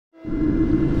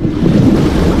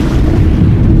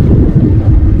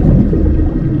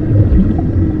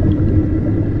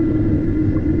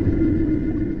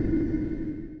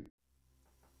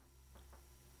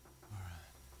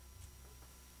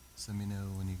Just let me know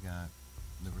when you got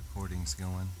the recordings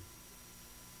going.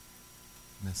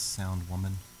 Miss Sound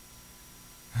Woman.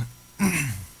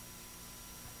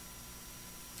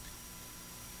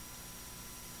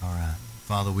 All right.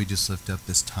 Father, we just lift up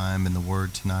this time in the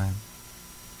Word tonight.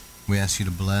 We ask you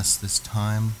to bless this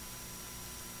time.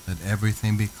 Let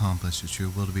everything be accomplished, that your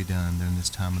will to be done during this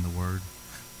time in the Word.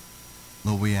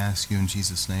 Lord, we ask you in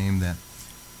Jesus' name that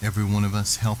every one of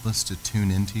us help us to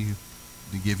tune into you,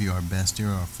 to give you our best ear,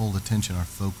 our full attention, our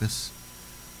focus.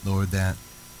 Lord, that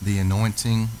the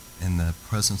anointing and the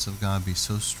presence of God be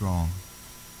so strong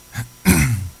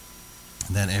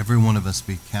that every one of us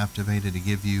be captivated to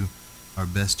give you our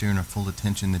best ear and our full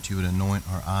attention, that you would anoint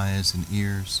our eyes and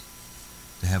ears,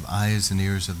 to have eyes and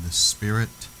ears of the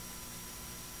Spirit,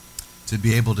 to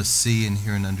be able to see and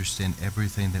hear and understand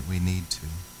everything that we need to.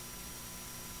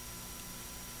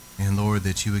 And Lord,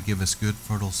 that you would give us good,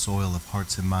 fertile soil of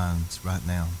hearts and minds right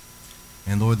now.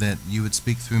 And Lord, that you would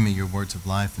speak through me your words of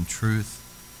life and truth.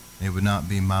 They would not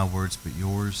be my words but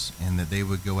yours, and that they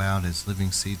would go out as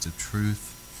living seeds of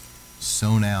truth,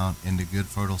 sown out into good,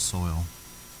 fertile soil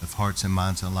of hearts and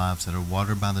minds and lives that are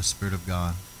watered by the Spirit of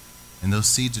God. And those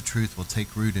seeds of truth will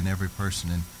take root in every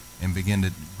person and begin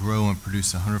to grow and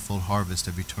produce a hundredfold harvest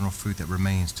of eternal fruit that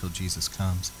remains till Jesus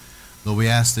comes. Lord, we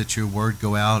ask that your word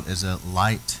go out as a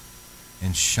light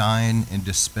and shine and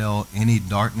dispel any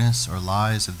darkness or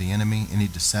lies of the enemy, any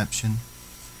deception,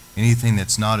 anything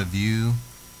that's not of you.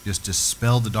 Just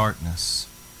dispel the darkness.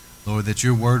 Lord, that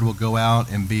your word will go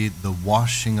out and be the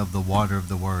washing of the water of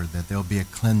the word, that there'll be a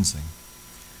cleansing.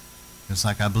 It's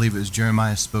like I believe it was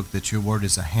Jeremiah spoke that your word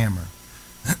is a hammer.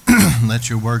 Let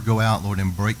your word go out, Lord,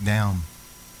 and break down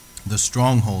the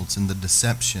strongholds and the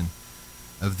deception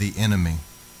of the enemy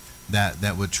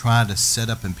that would try to set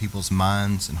up in people's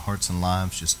minds and hearts and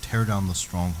lives. Just tear down the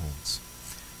strongholds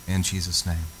in Jesus'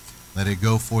 name. Let it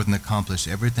go forth and accomplish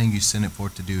everything you sent it for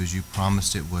it to do as you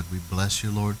promised it would. We bless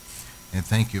you, Lord, and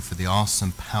thank you for the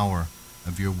awesome power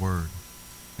of your word.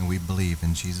 And we believe.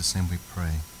 In Jesus' name we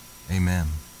pray. Amen.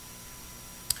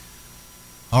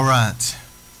 All right.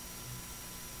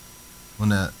 I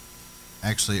want to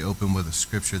actually open with a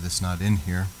scripture that's not in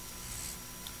here.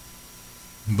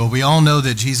 But we all know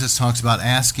that Jesus talks about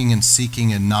asking and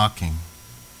seeking and knocking.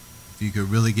 If you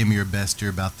could really give me your best ear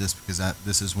about this, because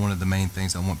this is one of the main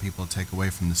things I want people to take away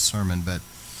from this sermon. But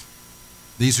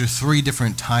these are three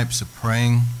different types of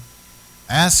praying.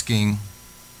 Asking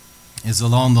is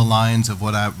along the lines of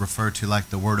what I refer to like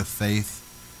the word of faith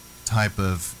type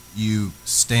of, you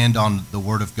stand on the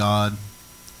word of God,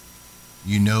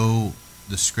 you know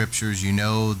the scriptures, you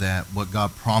know that what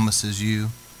God promises you,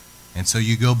 and so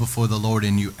you go before the Lord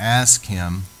and you ask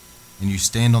him and you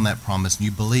stand on that promise and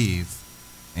you believe,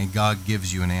 and God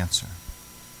gives you an answer.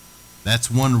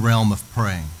 That's one realm of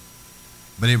praying.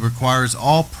 But it requires,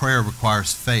 all prayer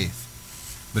requires faith.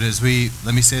 But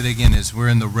let me say it again, as we're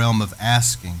in the realm of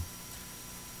asking,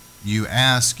 you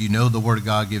ask, you know the word of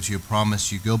God gives you a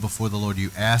promise, you go before the Lord,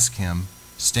 you ask him,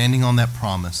 standing on that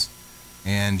promise,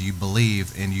 and you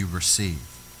believe and you receive.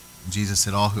 Jesus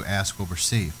said, all who ask will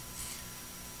receive.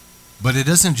 But it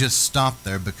doesn't just stop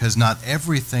there, because not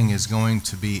everything is going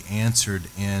to be answered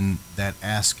in that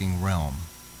asking realm,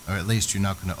 or at least you're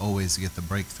not going to always get the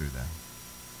breakthrough there.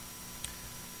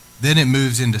 Then it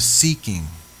moves into seeking.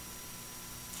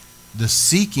 The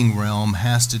seeking realm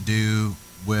has to do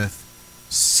with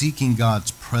seeking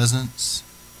God's presence,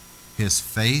 his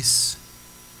face,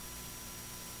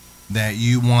 that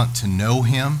you want to know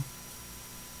him,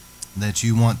 that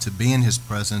you want to be in his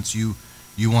presence, you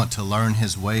want to learn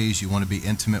his ways, you want to be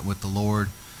intimate with the Lord,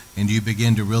 and you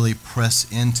begin to really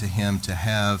press into him to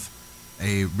have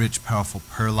a rich, powerful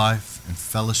prayer life and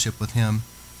fellowship with him.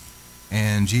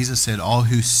 And Jesus said, all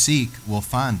who seek will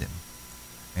find him.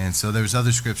 And so there's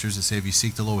other scriptures that say, if you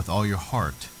seek the Lord with all your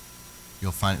heart,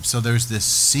 you'll find him. So there's this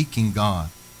seeking God.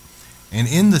 And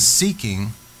in the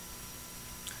seeking,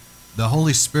 the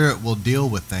Holy Spirit will deal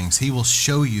with things. He will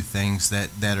show you things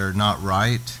that are not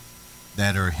right,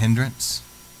 that are a hindrance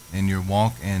in your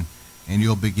walk, and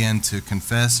you'll begin to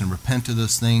confess and repent of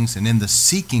those things. And in the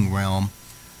seeking realm,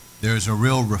 there's a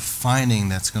real refining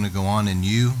that's going to go on in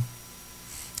you,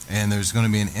 and there's going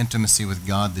to be an intimacy with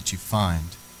God that you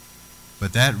find.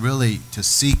 But that really, to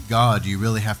seek God, you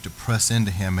really have to press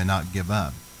into him and not give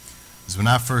up. Because when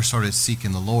I first started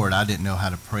seeking the Lord, I didn't know how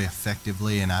to pray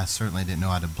effectively, and I certainly didn't know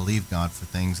how to believe God for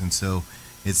things. And so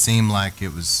it seemed like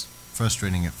it was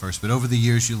frustrating at first, but over the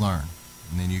years you learn,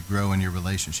 and then you grow in your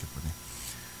relationship with him.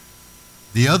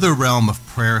 The other realm of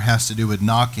prayer has to do with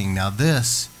knocking. Now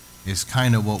this is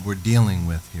kind of what we're dealing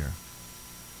with here.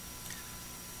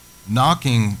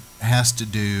 Knocking has to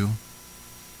do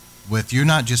with you're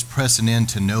not just pressing in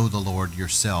to know the Lord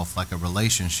yourself, like a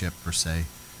relationship per se,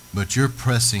 but you're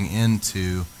pressing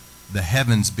into the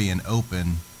heavens being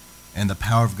open and the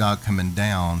power of God coming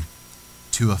down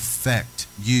to affect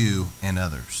you and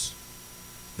others.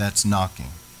 That's knocking.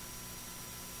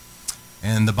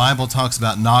 And the Bible talks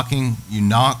about knocking. You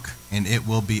knock and it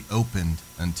will be opened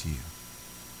unto you.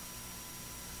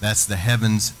 That's the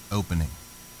heavens opening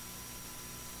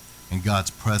and God's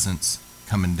presence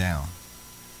coming down.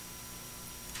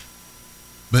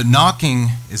 But knocking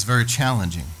is very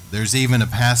challenging. There's even a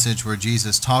passage where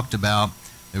Jesus talked about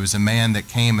there was a man that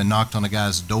came and knocked on a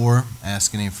guy's door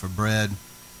asking him for bread,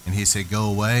 and he said, "Go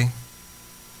away.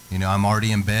 You know, I'm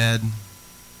already in bed.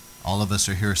 All of us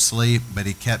are here asleep." But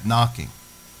he kept knocking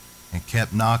and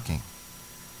kept knocking.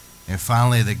 And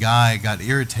finally the guy got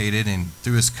irritated and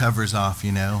threw his covers off,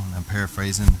 you know, and I'm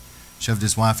paraphrasing, shoved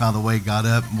his wife out of the way, got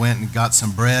up, went and got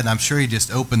some bread. I'm sure he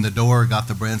just opened the door, got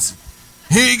the bread, and said,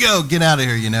 "Here you go, get out of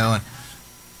here," you know.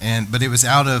 But it was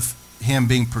out of him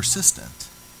being persistent.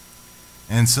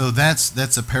 And so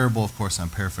that's a parable, of course I'm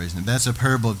paraphrasing it. That's a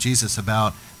parable of Jesus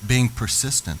about being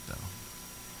persistent,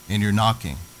 though, in your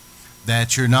knocking.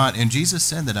 That you're not, and Jesus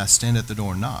said that I stand at the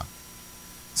door and knock.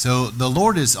 So the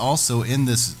Lord is also in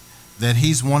this, that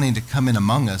he's wanting to come in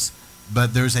among us,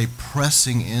 but there's a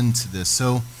pressing into this.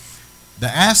 So the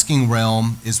asking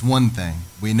realm is one thing.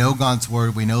 We know God's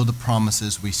word, we know the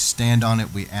promises, we stand on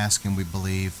it, we ask and we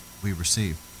believe, we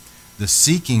receive. The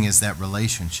seeking is that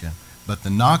relationship, but the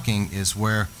knocking is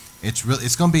where it's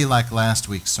going to be like last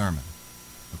week's sermon,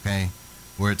 okay,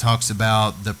 where it talks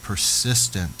about the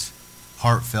persistent,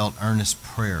 heartfelt, earnest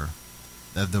prayer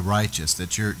of the righteous,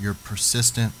 that you're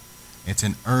persistent. It's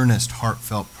an earnest,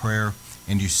 heartfelt prayer,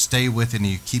 and you stay with it and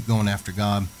you keep going after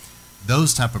God.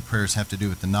 Those type of prayers have to do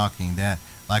with the knocking, that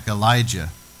like Elijah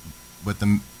with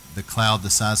the cloud the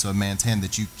size of a man's hand,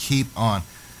 that you keep on.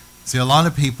 See, a lot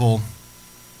of people,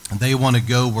 they want to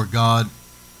go where God,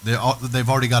 they've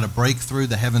already got a breakthrough,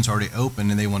 the heaven's already open,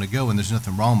 and they want to go, and there's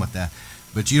nothing wrong with that.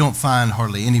 But you don't find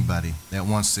hardly anybody that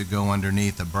wants to go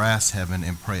underneath a brass heaven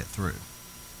and pray it through.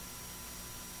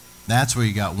 That's where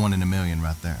you got 1 in a million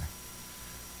right there.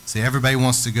 See, everybody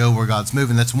wants to go where God's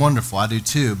moving. That's wonderful. I do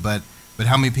too. But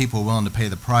how many people are willing to pay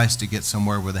the price to get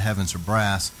somewhere where the heavens are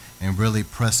brass and really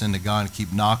press into God and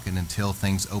keep knocking until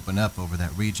things open up over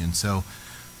that region? So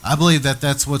I believe that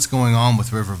that's what's going on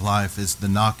with River of Life, is the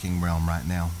knocking realm right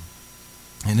now.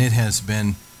 And it has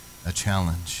been a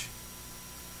challenge.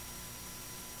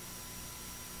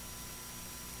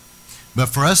 But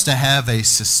for us to have a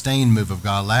sustained move of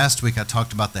God, last week I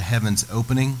talked about the heavens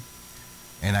opening,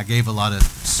 and I gave a lot of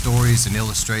stories and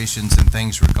illustrations and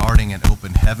things regarding an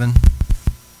open heaven.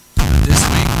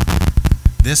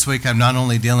 This week I'm not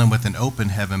only dealing with an open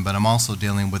heaven, but I'm also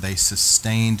dealing with a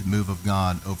sustained move of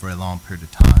God over a long period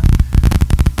of time.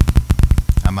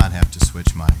 I might have to switch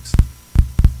mics.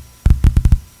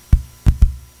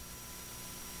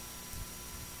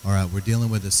 All right, we're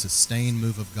dealing with a sustained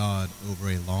move of God over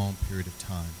a long period of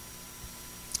time.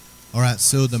 All right,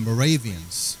 so the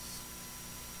Moravians,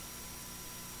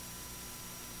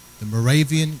 the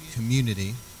Moravian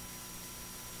community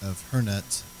of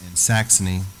Hernut in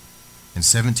Saxony in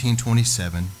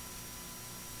 1727,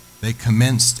 they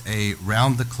commenced a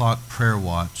round-the-clock prayer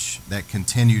watch that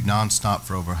continued nonstop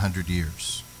for over 100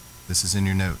 years. This is in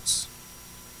your notes.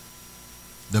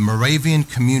 The Moravian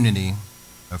community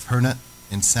of Hernut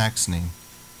in Saxony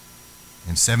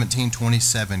in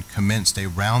 1727 commenced a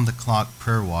round-the-clock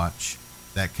prayer watch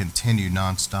that continued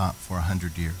nonstop for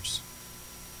 100 years.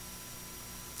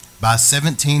 By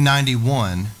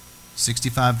 1791,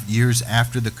 65 years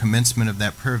after the commencement of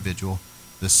that prayer vigil,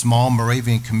 the small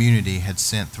Moravian community had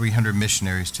sent 300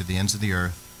 missionaries to the ends of the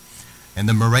earth. And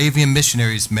the Moravian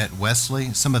missionaries met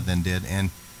Wesley, some of them did, and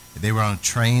they were on a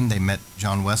train, they met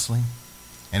John Wesley,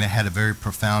 and it had a very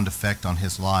profound effect on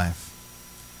his life.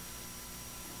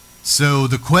 So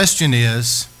the question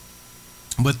is,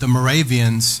 with the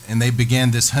Moravians, and they began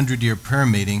this 100-year prayer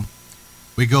meeting,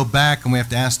 we go back and we have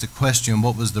to ask the question,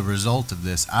 what was the result of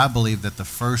this? I believe that the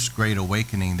first great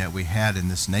awakening that we had in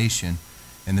this nation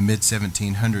in the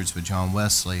mid-1700s with John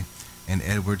Wesley and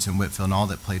Edwards and Whitefield and all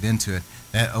that played into it,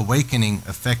 that awakening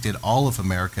affected all of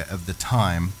America of the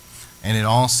time, and it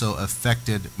also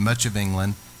affected much of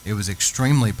England. It was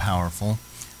extremely powerful,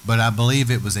 but I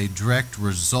believe it was a direct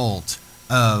result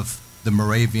of the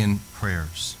Moravian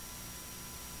prayers.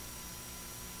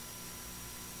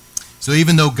 So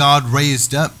even though God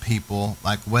raised up people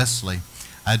like Wesley,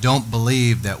 I don't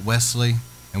believe that Wesley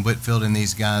and Whitefield and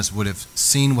these guys would have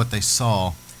seen what they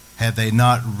saw had they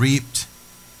not reaped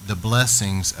the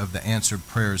blessings of the answered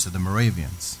prayers of the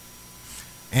Moravians.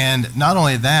 And not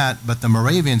only that, but the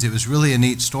Moravians, it was really a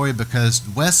neat story because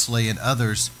Wesley and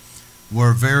others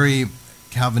were very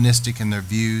Calvinistic in their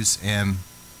views. And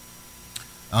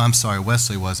I'm sorry,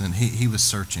 Wesley wasn't. He was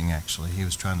searching, actually. He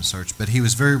was trying to search. But he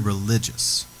was very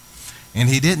religious. And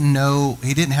he didn't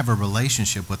have a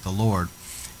relationship with the Lord.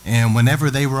 And whenever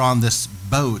they were on this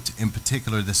boat, in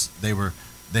particular, they were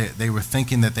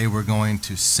thinking that they were going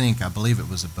to sink. I believe it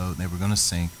was a boat. They were going to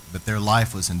sink, but their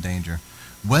life was in danger.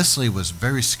 Wesley was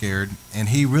very scared, and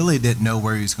he really didn't know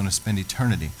where he was going to spend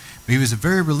eternity. But he was a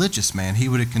very religious man. He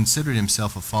would have considered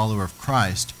himself a follower of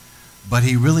Christ, but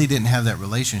he really didn't have that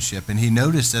relationship. And he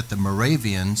noticed that the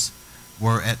Moravians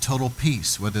were at total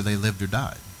peace, whether they lived or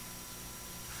died.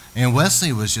 And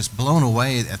Wesley was just blown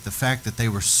away at the fact that they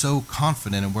were so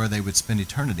confident in where they would spend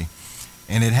eternity.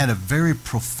 And it had a very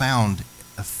profound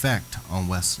effect on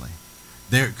Wesley.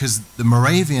 Because the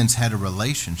Moravians had a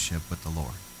relationship with the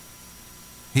Lord.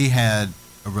 He had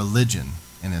a religion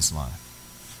in his life.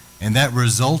 And that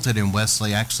resulted in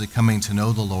Wesley actually coming to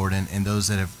know the Lord. And those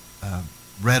that have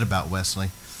read about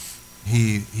Wesley,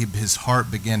 his heart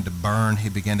began to burn. He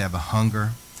began to have a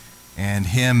hunger. And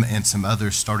him and some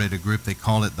others started a group. They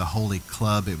called it the Holy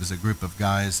Club. It was a group of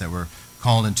guys that were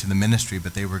called into the ministry,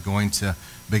 but they were going to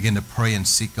begin to pray and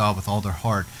seek God with all their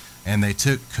heart. And they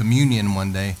took communion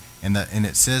one day, and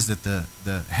it says that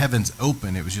the heavens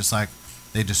opened. It was just like,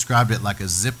 they described it like a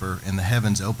zipper, and the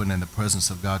heavens opened and the presence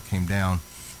of God came down.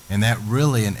 And that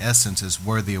really, in essence, is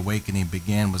where the awakening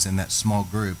began, was in that small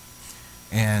group.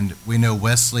 And we know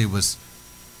Wesley was,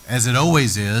 as it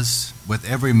always is, with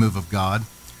every move of God,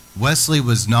 Wesley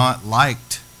was not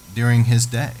liked during his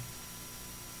day.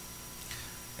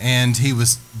 And he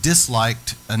was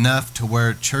disliked enough to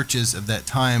where churches of that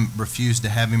time refused to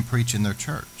have him preach in their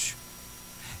church.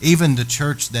 Even the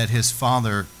church that his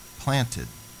father planted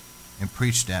and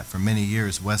preached at for many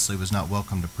years, Wesley was not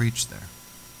welcome to preach there.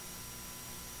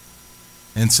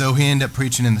 And so he ended up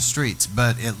preaching in the streets,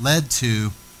 but it led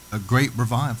to a great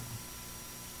revival.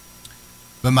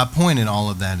 But my point in all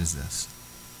of that is this.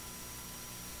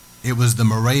 It was the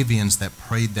Moravians that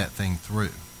prayed that thing through.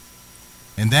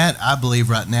 And that, I believe,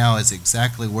 right now is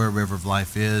exactly where River of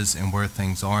Life is and where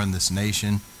things are in this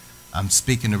nation. I'm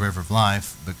speaking to River of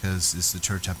Life because it's the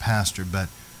church I pastor, but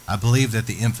I believe that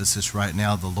the emphasis right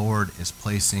now the Lord is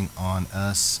placing on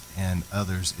us and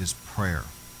others is prayer.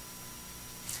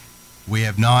 We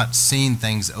have not seen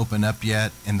things open up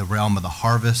yet in the realm of the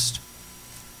harvest,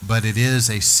 but it is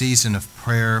a season of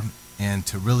prayer and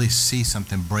to really see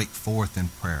something break forth in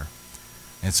prayer.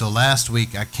 And so last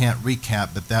week, I can't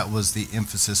recap, but that was the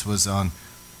emphasis was on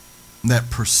that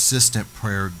persistent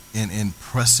prayer and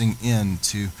pressing in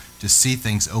to see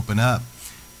things open up.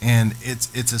 And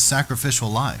it's a sacrificial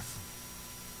life.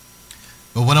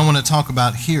 But what I want to talk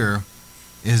about here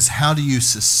is how do you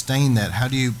sustain that? How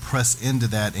do you press into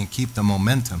that and keep the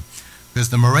momentum? Because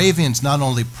the Moravians not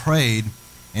only prayed,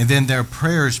 and then their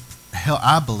prayers,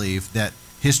 I believe that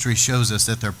history shows us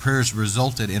that their prayers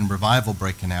resulted in revival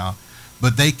breaking out,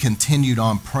 but they continued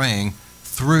on praying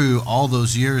through all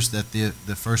those years that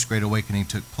the First Great Awakening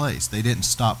took place. They didn't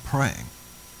stop praying.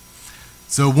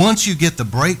 So once you get the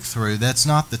breakthrough, that's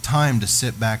not the time to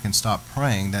sit back and stop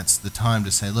praying. That's the time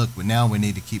to say, look, now we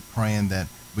need to keep praying that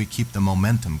we keep the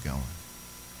momentum going.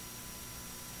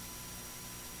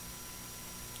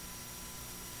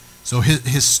 So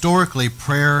historically,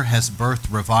 prayer has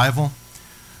birthed revival.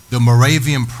 The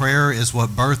Moravian prayer is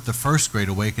what birthed the First Great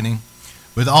Awakening.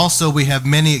 But also we have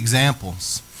many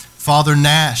examples. Father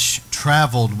Nash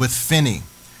traveled with Finney,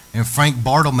 and Frank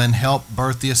Bartleman helped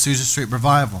birth the Azusa Street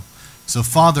Revival. So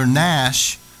Father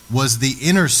Nash was the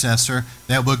intercessor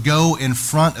that would go in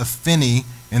front of Finney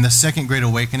in the Second Great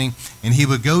Awakening, and he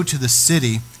would go to the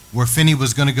city where Finney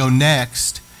was going to go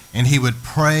next, and he would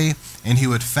pray and he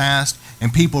would fast,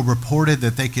 and people reported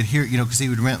that they could hear, because he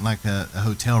would rent like a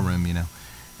hotel room,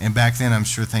 And back then, I'm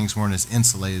sure things weren't as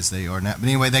insulated as they are now. But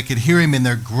anyway, they could hear him in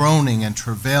there groaning and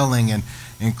travailing and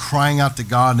crying out to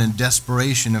God in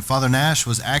desperation. And Father Nash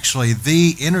was actually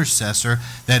the intercessor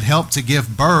that helped to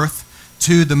give birth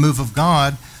to the move of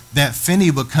God, that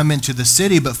Finney would come into the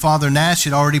city, but Father Nash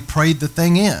had already prayed the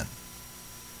thing in.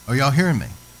 Are y'all hearing me?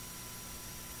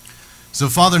 So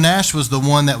Father Nash was the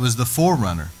one that was the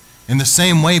forerunner. In the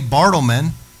same way,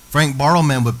 Frank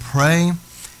Bartleman would pray,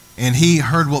 and he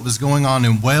heard what was going on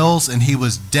in Wales, and he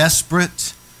was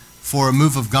desperate for a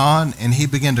move of God, and he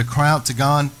began to cry out to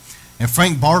God. And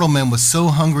Frank Bartleman was so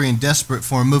hungry and desperate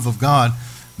for a move of God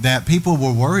that people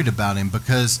were worried about him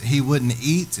because he wouldn't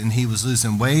eat and he was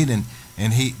losing weight,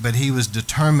 but he was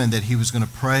determined that he was going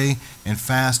to pray and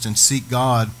fast and seek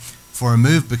God for a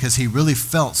move because he really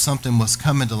felt something was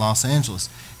coming to Los Angeles.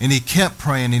 And he kept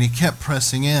praying and he kept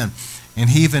pressing in. And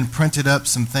he even printed up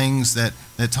some things that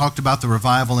talked about the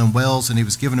revival in Wales, and he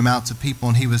was giving them out to people,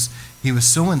 and he was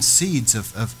sowing seeds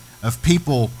of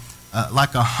people,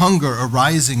 like a hunger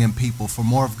arising in people for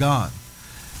more of God.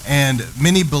 And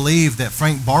many believe that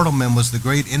Frank Bartleman was the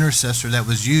great intercessor that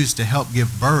was used to help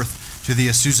give birth to the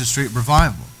Azusa Street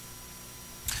revival.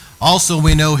 Also,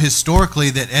 we know historically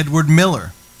that Edward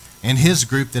Miller and his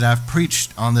group that I've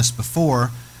preached on this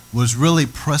before was really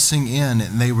pressing in,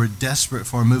 and they were desperate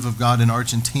for a move of God in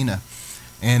Argentina.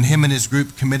 And him and his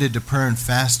group committed to prayer and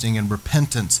fasting and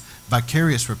repentance,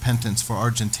 vicarious repentance for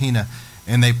Argentina.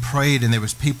 And they prayed, and there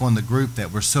was people in the group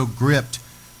that were so gripped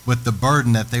with the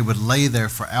burden that they would lay there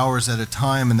for hours at a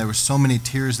time, and there were so many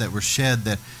tears that were shed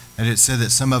that it said that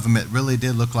some of them, it really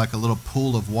did look like a little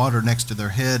pool of water next to their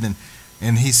head.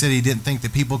 And he said he didn't think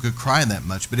that people could cry that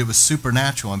much, but it was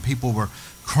supernatural, and people were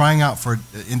crying out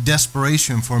in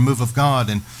desperation for a move of God,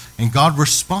 and God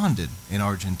responded in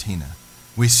Argentina.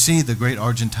 We see the great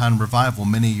Argentine revival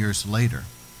many years later.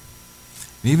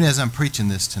 And even as I'm preaching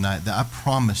this tonight, I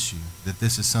promise you that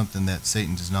this is something that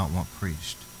Satan does not want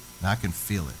preached. And I can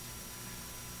feel it.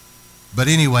 But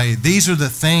anyway, these are the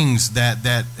things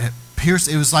that pierced.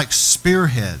 It was like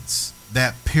spearheads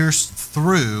that pierced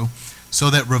through so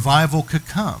that revival could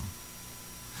come.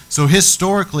 So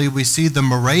historically, we see the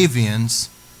Moravians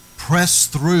press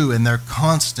through in their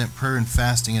constant prayer and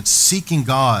fasting and seeking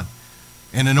God,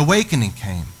 and an awakening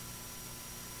came.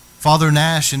 Father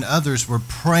Nash and others were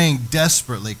praying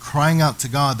desperately, crying out to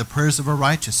God, the prayers of a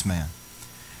righteous man.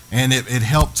 And it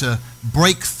helped to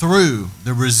break through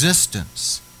the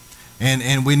resistance.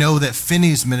 And we know that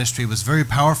Finney's ministry was very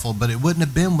powerful, but it wouldn't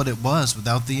have been what it was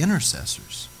without the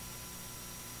intercessors.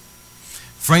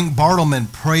 Frank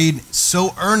Bartleman prayed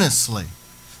so earnestly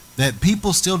that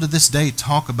people still to this day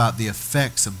talk about the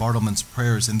effects of Bartleman's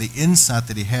prayers and the insight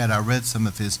that he had. I read some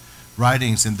of his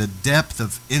writings, and the depth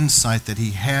of insight that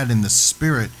he had in the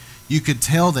Spirit. You could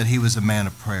tell that he was a man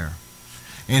of prayer.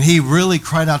 And he really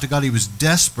cried out to God. He was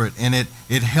desperate, and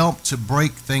it helped to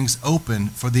break things open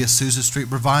for the Azusa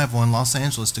Street revival in Los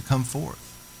Angeles to come forth.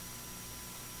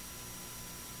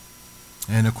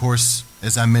 And of course,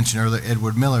 as I mentioned earlier,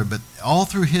 Edward Miller. But all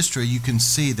through history, you can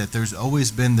see that there's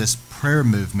always been this prayer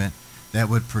movement that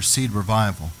would precede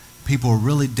revival. People were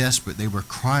really desperate. They were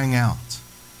crying out.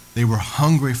 They were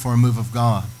hungry for a move of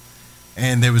God.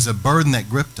 And there was a burden that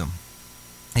gripped them.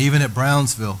 Even at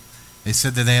Brownsville, they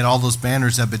said that they had all those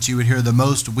banners up, but you would hear the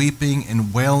most weeping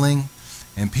and wailing,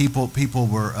 and people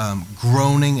were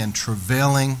groaning and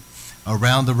travailing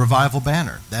around the revival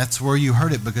banner. That's where you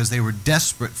heard it, because they were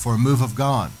desperate for a move of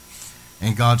God,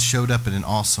 and God showed up in an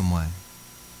awesome way.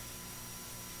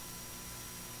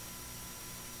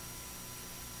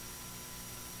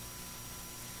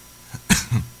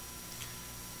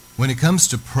 When it comes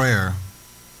to prayer,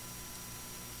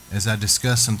 as I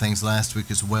discussed some things last week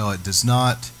as well, it does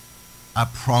not, I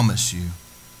promise you,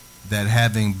 that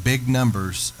having big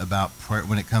numbers about prayer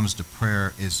when it comes to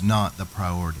prayer is not the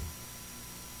priority.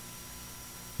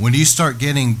 When you start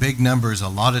getting big numbers a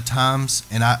lot of times,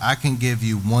 and I can give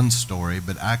you one story,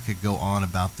 but I could go on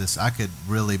about this. I could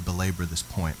really belabor this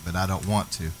point, but I don't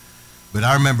want to. But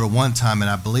I remember one time,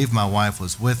 and I believe my wife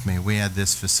was with me, we had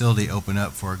this facility open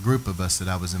up for a group of us that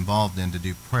I was involved in to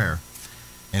do prayer.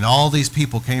 And all these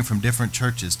people came from different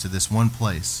churches to this one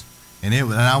place. And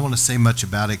I don't want to say much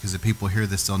about it because if people hear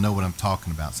this, they'll know what I'm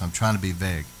talking about. So I'm trying to be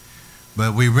vague.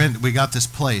 But we got this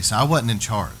place. I wasn't in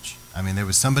charge. I mean, there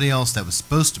was somebody else that was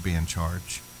supposed to be in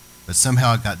charge, but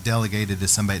somehow it got delegated to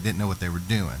somebody that didn't know what they were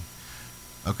doing.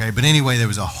 Okay, but anyway, there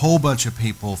was a whole bunch of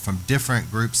people from different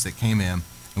groups that came in,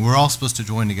 and we're all supposed to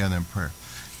join together in prayer.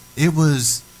 It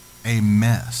was a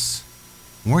mess.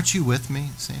 Weren't you with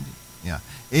me, Sandy? Yeah.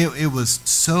 It was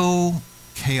so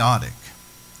chaotic.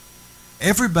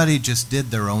 Everybody just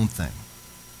did their own thing.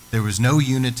 There was no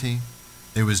unity.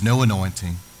 There was no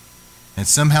anointing. And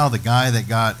somehow the guy that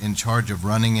got in charge of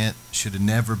running it should have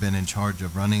never been in charge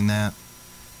of running that.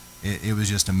 It was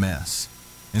just a mess.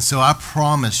 And so I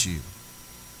promise you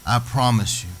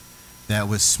that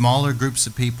with smaller groups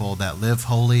of people that live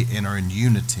holy and are in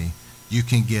unity, you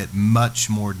can get much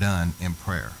more done in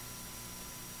prayer.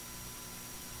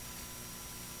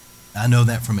 I know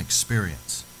that from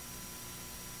experience.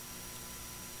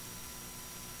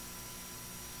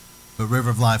 But River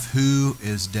of Life, who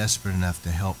is desperate enough to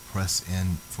help press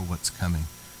in for what's coming?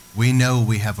 we know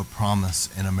we have a promise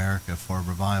in America for a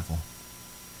revival.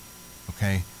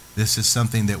 Okay? This is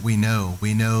something that we know.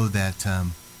 We know that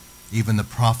even the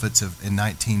prophets in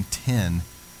 1910,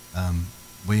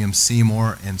 William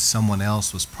Seymour and someone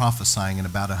else was prophesying in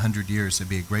about 100 years there'd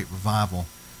be a great revival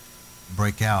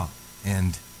break out,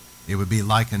 and it would be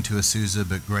like unto Azusa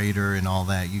but greater and all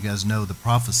that. You guys know the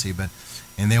prophecy,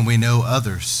 and then we know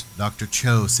others. Dr.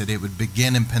 Cho said it would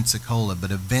begin in Pensacola,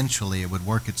 but eventually it would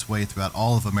work its way throughout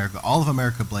all of America. All of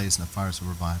America blazed in the fires of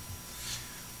revival.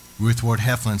 Ruth Ward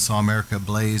Heflin saw America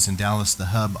blaze in Dallas, the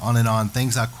hub, on and on.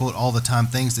 Things I quote all the time,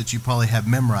 things that you probably have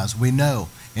memorized. We know,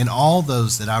 and all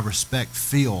those that I respect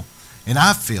feel, and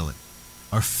I feel it,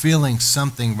 are feeling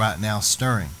something right now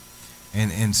stirring.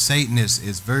 And Satan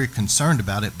is very concerned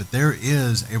about it, but there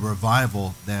is a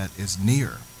revival that is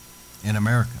near in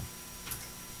America.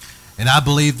 And I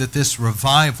believe that this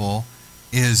revival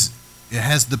it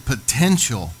has the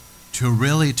potential to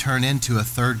really turn into a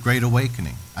third great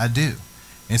awakening. I do.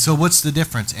 And so what's the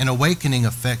difference? An awakening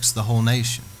affects the whole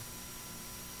nation.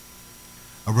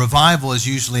 A revival is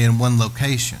usually in one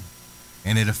location,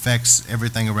 and it affects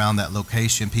everything around that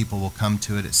location. People will come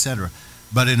to it, etc.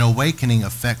 But an awakening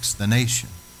affects the nation,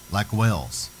 like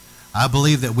wells. I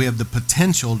believe that we have the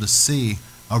potential to see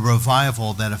a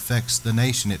revival that affects the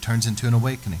nation. It turns into an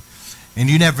awakening. And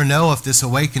you never know if this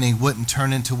awakening wouldn't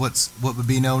turn into what would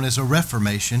be known as a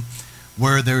reformation,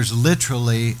 where there's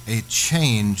literally a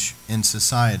change in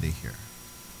society here.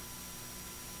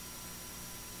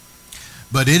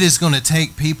 But it is going to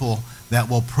take people that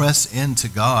will press into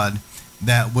God,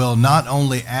 that will not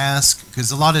only ask,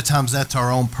 because a lot of times that's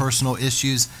our own personal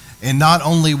issues, and not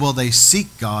only will they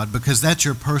seek God, because that's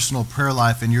your personal prayer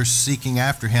life and you're seeking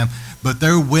after Him, but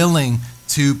they're willing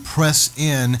to press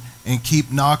in and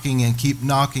keep knocking and keep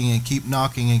knocking and keep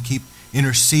knocking and keep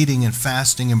interceding and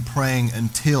fasting and praying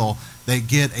until they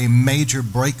get a major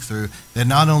breakthrough that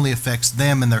not only affects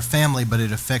them and their family, but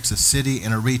it affects a city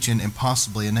and a region and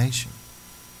possibly a nation.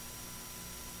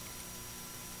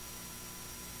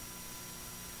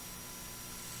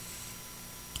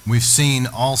 We've seen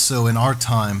also in our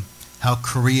time how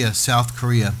South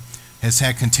Korea, has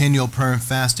had continual prayer and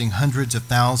fasting, hundreds of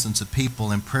thousands of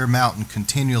people in Prayer Mountain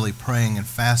continually praying and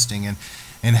fasting,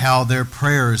 and how their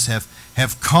prayers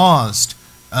have caused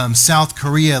South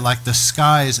Korea, like the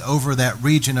skies over that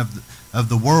region of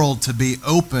the world, to be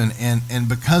open, and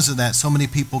because of that, so many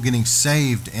people getting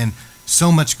saved and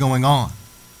so much going on.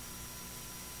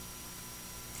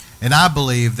 And I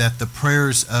believe that the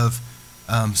prayers of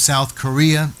South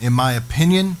Korea, in my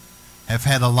opinion, have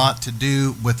had a lot to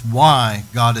do with why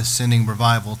God is sending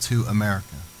revival to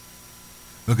America.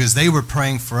 Because they were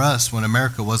praying for us when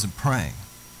America wasn't praying.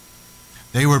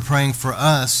 They were praying for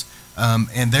us,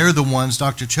 and they're the ones,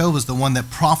 Dr. Cho was the one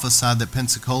that prophesied that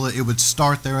Pensacola, it would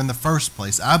start there in the first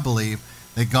place. I believe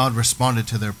that God responded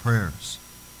to their prayers.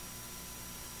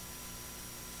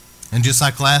 And just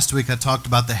like last week, I talked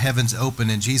about the heavens open,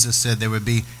 and Jesus said there would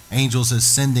be angels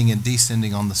ascending and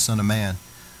descending on the Son of Man.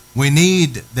 We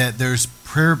need that there's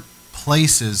prayer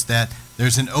places, that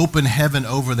there's an open heaven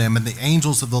over them, and the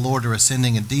angels of the Lord are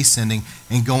ascending and descending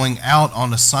and going out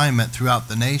on assignment throughout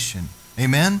the nation.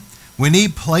 Amen? We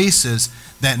need places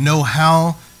that know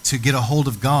how to get a hold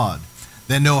of God,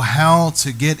 that know how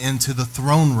to get into the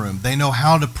throne room. They know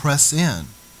how to press in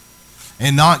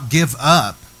and not give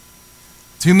up.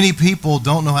 Too many people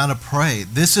don't know how to pray.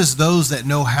 This is those that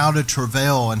know how to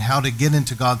travail and how to get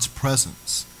into God's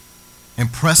presence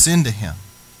and press into Him.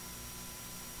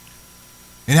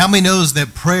 And how many knows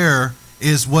that prayer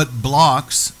is what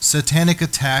blocks satanic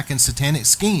attack and satanic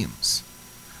schemes?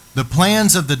 The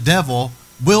plans of the devil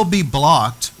will be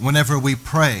blocked whenever we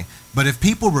pray. But if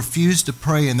people refuse to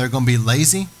pray and they're going to be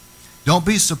lazy, don't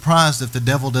be surprised if the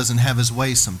devil doesn't have his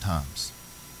way sometimes.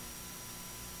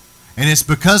 And it's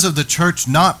because of the church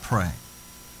not praying.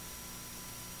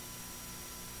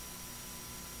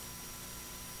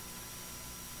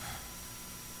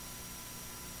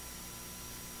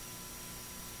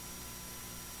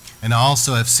 And I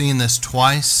also have seen this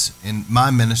twice in my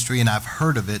ministry, and I've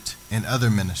heard of it in other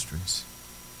ministries.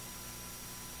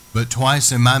 But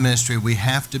twice in my ministry, we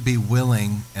have to be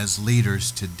willing as leaders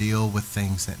to deal with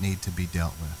things that need to be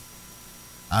dealt with.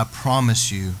 I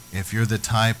promise you, if you're the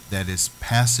type that is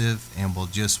passive and will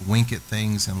just wink at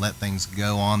things and let things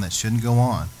go on that shouldn't go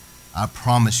on, I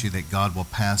promise you that God will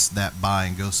pass that by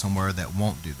and go somewhere that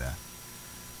won't do that.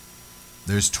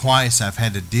 There's twice I've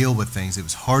had to deal with things. It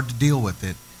was hard to deal with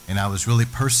it, and I was really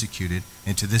persecuted.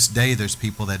 And to this day, there's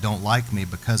people that don't like me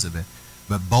because of it.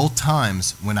 But both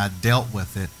times when I dealt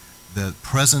with it, the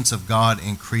presence of God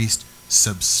increased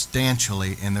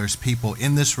substantially, and there's people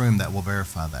in this room that will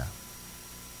verify that.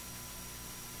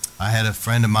 I had a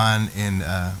friend of mine in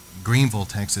Greenville,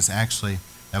 Texas, actually,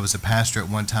 that was a pastor at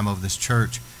one time of this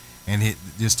church, and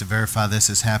just to verify this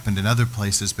has happened in other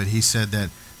places, but he said that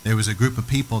there was a group of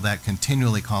people that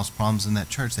continually caused problems in that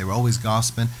church. They were always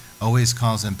gossiping, always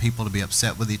causing people to be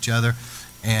upset with each other.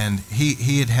 And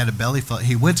he had had a belly full.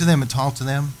 He went to them and talked to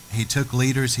them. He took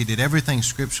leaders. He did everything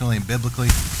scripturally and biblically.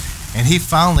 And he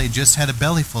finally just had a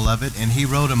belly full of it, and he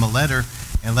wrote them a letter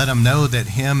and let them know that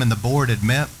him and the board had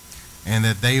met and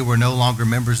that they were no longer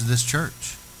members of this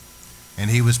church.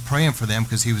 And he was praying for them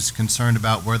because he was concerned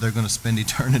about where they're going to spend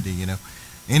eternity,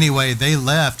 Anyway, they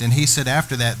left, and he said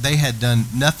after that they had done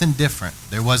nothing different.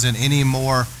 There wasn't any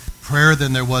more prayer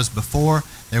than there was before.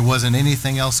 There wasn't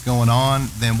anything else going on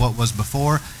than what was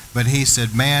before. But he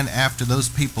said, man, after those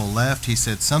people left, he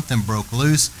said something broke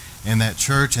loose in that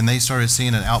church, and they started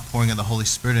seeing an outpouring of the Holy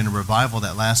Spirit and a revival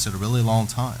that lasted a really long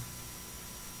time.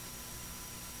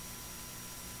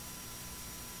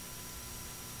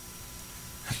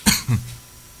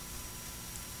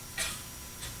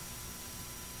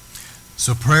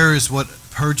 So prayer is what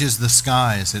purges the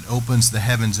skies. It opens the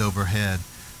heavens overhead.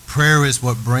 Prayer is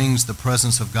what brings the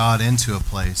presence of God into a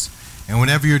place. And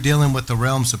whenever you're dealing with the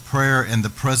realms of prayer and the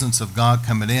presence of God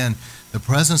coming in, the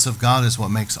presence of God is what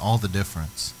makes all the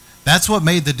difference. That's what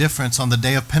made the difference on the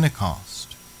day of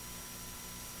Pentecost.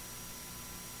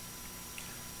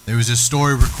 There was a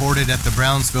story recorded at the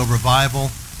Brownsville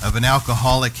revival of an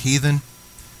alcoholic heathen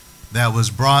that was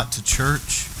brought to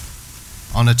church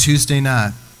on a Tuesday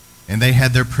night. And they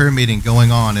had their prayer meeting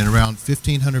going on, and around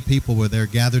 1,500 people were there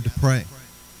gathered to pray.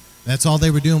 That's all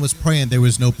they were doing was praying. There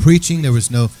was no preaching. There was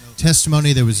no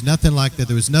testimony. There was nothing like that.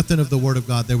 There was nothing of the Word of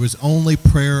God. There was only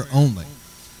prayer only.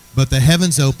 But the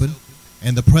heavens opened,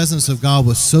 and the presence of God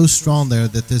was so strong there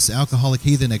that this alcoholic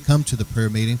heathen had come to the prayer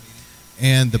meeting,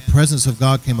 and the presence of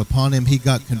God came upon him. He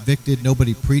got convicted.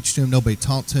 Nobody preached to him. Nobody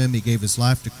talked to him. He gave his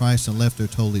life to Christ and left there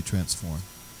totally transformed.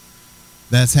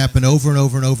 That's happened over and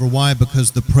over and over. Why?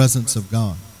 Because the presence of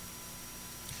God.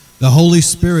 The Holy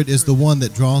Spirit is the one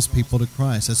that draws people to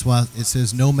Christ. That's why it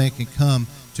says no man can come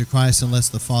to Christ unless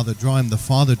the Father draw him. The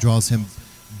Father draws him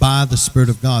by the Spirit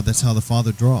of God. That's how the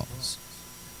Father draws.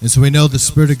 And so we know the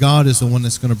Spirit of God is the one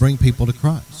that's going to bring people to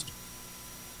Christ.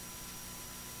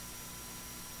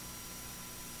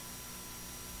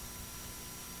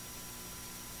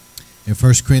 In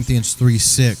 1 Corinthians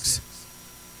 3:6,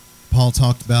 Paul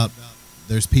talked about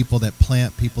there's people that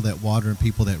plant, people that water, and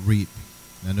people that reap.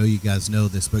 I know you guys know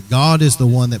this, but God is the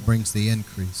one that brings the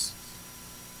increase.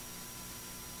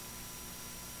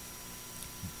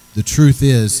 The truth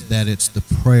is that it's the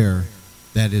prayer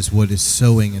that is what is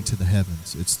sowing into the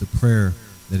heavens. It's the prayer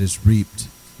that is reaped,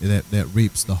 that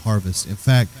reaps the harvest. In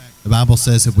fact, the Bible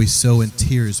says if we sow in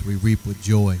tears, we reap with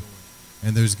joy.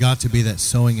 And there's got to be that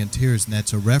sowing in tears, and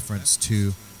that's a reference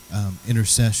to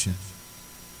intercession.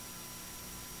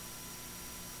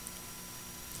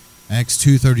 Acts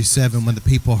 2:37, when the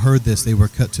people heard this, they were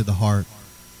cut to the heart.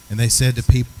 And they said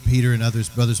to Peter and others,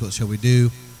 brothers, what shall we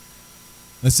do?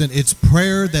 Listen, it's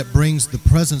prayer that brings the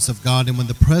presence of God. And when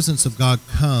the presence of God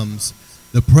comes,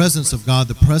 the presence of God,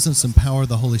 the presence and power of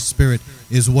the Holy Spirit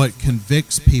is what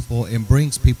convicts people and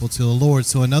brings people to the Lord.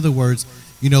 So in other words,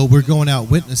 we're going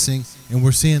out witnessing and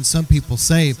we're seeing some people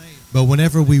saved. But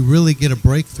whenever we really get a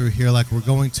breakthrough here, like we're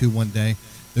going to one day,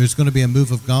 there's going to be a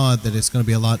move of God that it's going to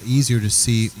be a lot easier to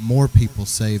see more people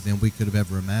saved than we could have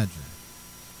ever imagined.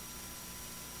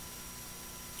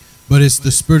 But it's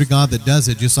the Spirit of God that does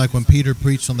it. Just like when Peter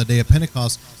preached on the day of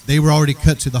Pentecost, they were already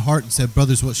cut to the heart and said,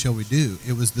 brothers, what shall we do?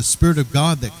 It was the Spirit of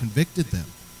God that convicted them.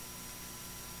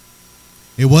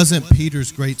 It wasn't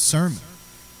Peter's great sermon.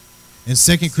 In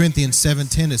 2 Corinthians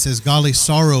 7:10, it says, godly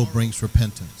sorrow brings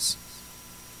repentance.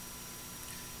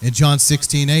 In John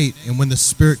 16:8, and when the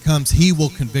Spirit comes, He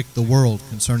will convict the world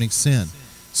concerning sin.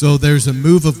 So there's a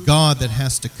move of God that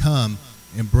has to come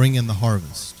and bring in the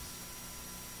harvest.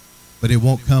 But it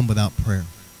won't come without prayer.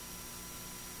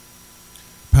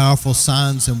 Powerful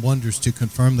signs and wonders to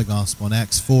confirm the gospel. In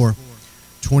Acts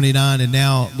 4:29, and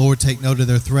now, Lord, take note of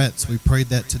their threats. We prayed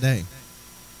that today.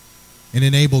 And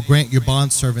enable, grant your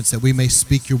bondservants that we may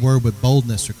speak your word with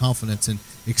boldness or confidence, and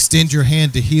extend your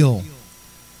hand to heal.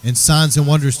 And signs and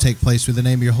wonders take place through the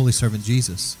name of your holy servant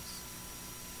Jesus.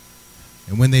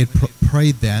 And when they had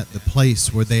prayed that, the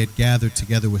place where they had gathered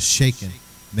together was shaken,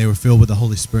 and they were filled with the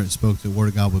Holy Spirit and spoke the word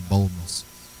of God with boldness.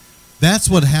 That's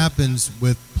what happens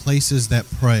with places that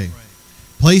pray.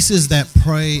 Places that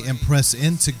pray and press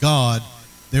into God,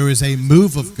 there is a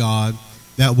move of God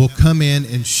that will come in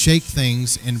and shake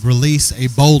things and release a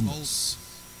boldness.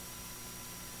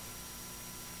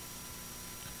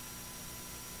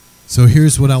 So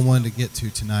here's what I wanted to get to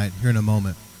tonight, here in a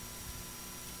moment.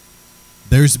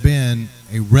 There's been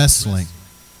a wrestling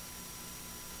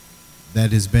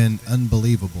that has been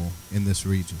unbelievable in this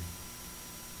region.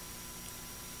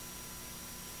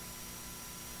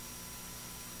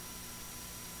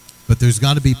 But there's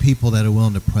got to be people that are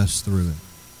willing to press through it.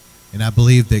 And I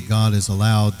believe that God has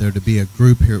allowed there to be a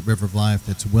group here at River of Life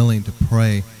that's willing to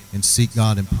pray and seek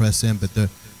God and press in. But the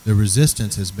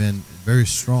resistance has been very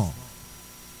strong.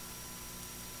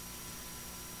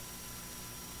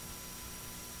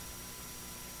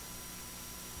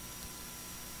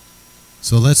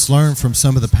 So let's learn from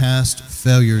some of the past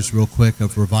failures real quick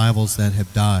of revivals that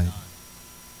have died.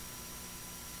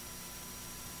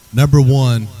 Number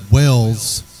one,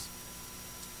 Wales.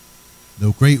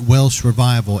 The great Welsh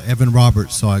revival, Evan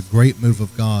Roberts saw a great move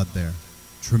of God there.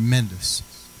 Tremendous.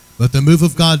 But the move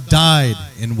of God died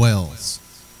in Wales.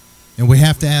 And we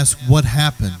have to ask, what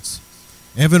happens?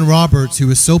 Evan Roberts, who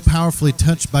was so powerfully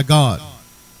touched by God,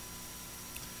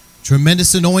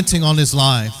 tremendous anointing on his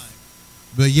life,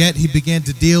 but yet he began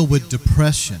to deal with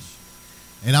depression.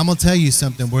 And I'm going to tell you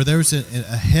something, where there's a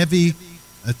heavy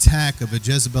attack of a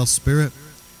Jezebel spirit,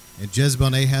 and Jezebel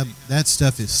and Ahab, that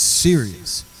stuff is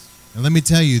serious. And let me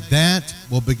tell you, that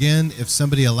will begin, if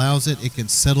somebody allows it, it can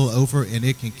settle over and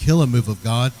it can kill a move of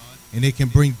God, and it can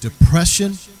bring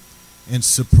depression and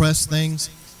suppress things.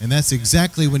 And that's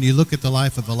exactly, when you look at the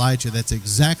life of Elijah, that's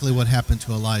exactly what happened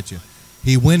to Elijah.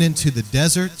 He went into the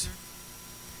desert,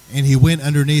 and he went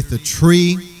underneath a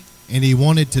tree, and he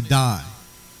wanted to die.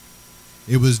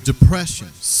 It was depression,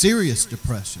 serious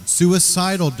depression,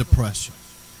 suicidal depression.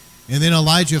 And then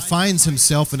Elijah finds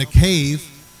himself in a cave,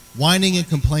 whining and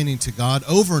complaining to God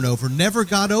over and over, never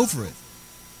got over it.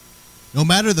 No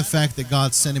matter the fact that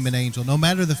God sent him an angel, no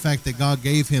matter the fact that God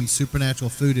gave him supernatural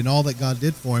food and all that God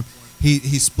did for him, he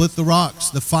split the rocks,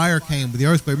 the fire came with the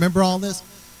earthquake. Remember all this?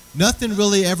 Nothing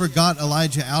really ever got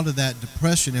Elijah out of that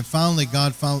depression. And finally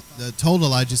God told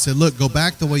Elijah, said, look, go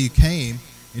back the way you came,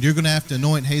 and you're going to have to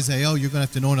anoint Hazael, you're going to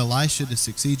have to anoint Elisha to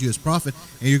succeed you as prophet,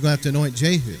 and you're going to have to anoint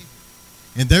Jehu.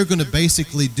 And they're going to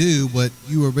basically do what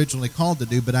you were originally called to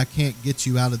do, but I can't get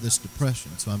you out of this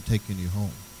depression, so I'm taking you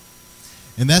home.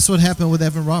 And that's what happened with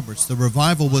Evan Roberts. The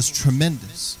revival was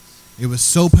tremendous. It was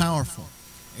so powerful.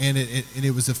 And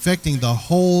it was affecting the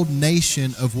whole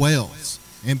nation of Wales.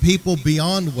 And people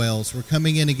beyond Wales were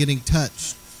coming in and getting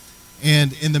touched.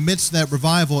 And in the midst of that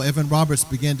revival, Evan Roberts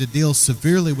began to deal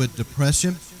severely with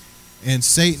depression. And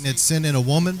Satan had sent in a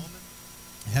woman.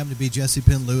 It happened to be Jessie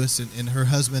Penn Lewis, and her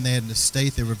husband. They had an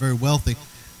estate. They were very wealthy.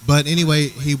 But anyway,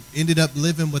 he ended up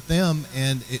living with them,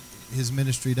 and his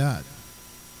ministry died.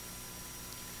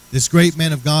 This great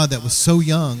man of God that was so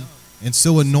young and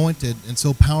so anointed and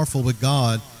so powerful with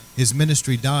God, his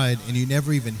ministry died, and you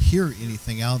never even hear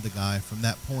anything out of the guy from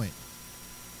that point.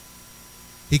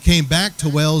 He came back to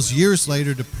Wales years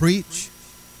later to preach.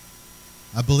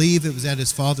 I believe it was at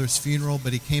his father's funeral,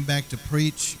 but he came back to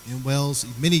preach in Wales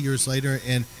many years later,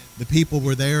 and the people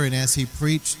were there, and as he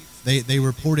preached, they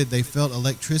reported they felt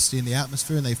electricity in the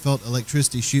atmosphere, and they felt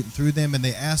electricity shooting through them, and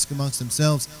they asked amongst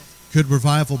themselves, could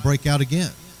revival break out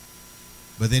again?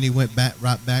 But then he went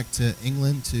right back to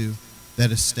England, to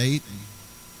that estate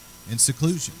and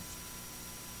seclusion.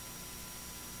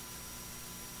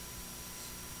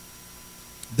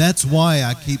 That's why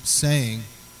I keep saying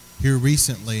here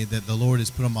recently that the Lord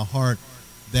has put on my heart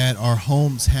that our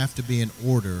homes have to be in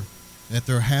order, that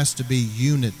there has to be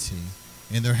unity,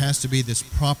 and there has to be this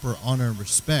proper honor and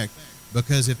respect,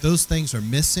 because if those things are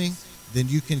missing, then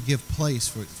you can give place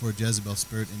for a Jezebel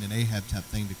spirit and an Ahab type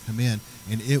thing to come in,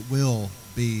 and it will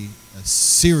be a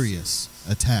serious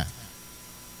attack.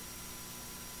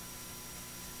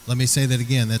 Let me say that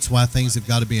again. That's why things have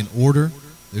got to be in order.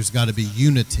 There's got to be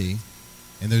unity,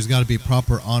 and there's got to be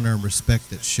proper honor and respect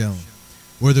that's shown.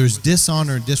 Where there's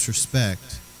dishonor and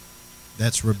disrespect,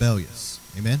 that's rebellious.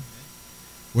 Amen?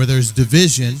 Where there's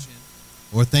division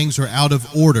or things are out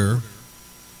of order,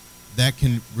 that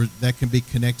can be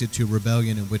connected to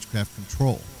rebellion and witchcraft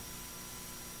control.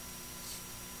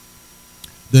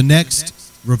 The next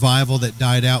revival that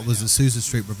died out was the Azusa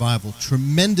Street revival.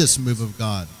 Tremendous move of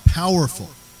God. Powerful.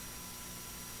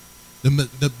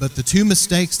 But the two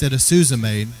mistakes that Azusa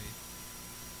made,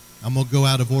 I'm going to go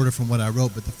out of order from what I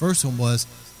wrote, but the first one was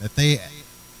that they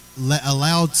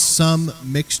allowed some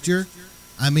mixture.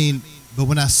 But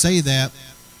when I say that,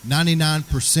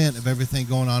 99% of everything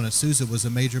going on at Azusa was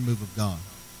a major move of God.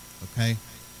 Okay?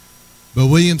 But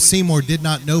William Seymour did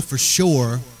not know for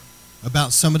sure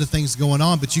about some of the things going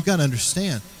on, but you got to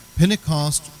understand,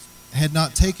 Pentecost had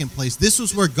not taken place. This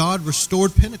was where God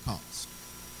restored Pentecost.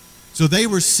 So they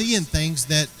were seeing things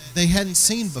that they hadn't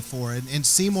seen before. And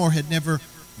Seymour had never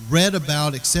read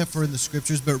about, except for in the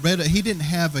scriptures, but he didn't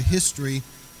have a history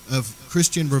of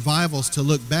Christian revivals to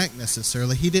look back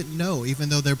necessarily. He didn't know, even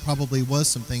though there probably was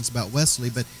some things about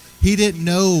Wesley, but he didn't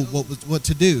know what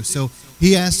to do. So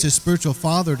he asked his spiritual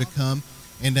father to come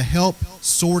and to help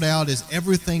sort out, is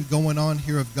everything going on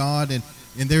here of God? And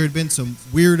there had been some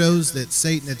weirdos that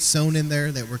Satan had sown in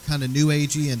there that were kind of new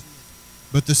agey.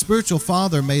 But the spiritual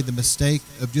father made the mistake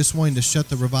of just wanting to shut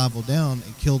the revival down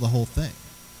and kill the whole thing.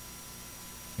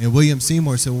 And William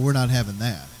Seymour said, well, we're not having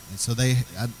that. And so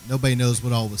nobody knows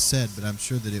what all was said, but I'm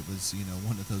sure that it was,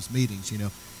 one of those meetings,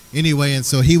 Anyway, and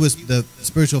so the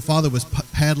spiritual father was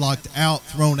padlocked out,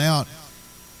 thrown out.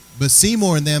 But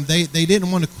Seymour and them, they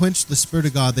didn't want to quench the Spirit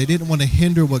of God. They didn't want to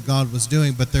hinder what God was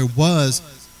doing, but there was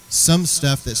some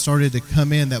stuff that started to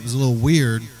come in that was a little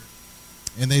weird,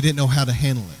 and they didn't know how to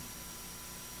handle it.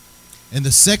 And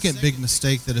the second big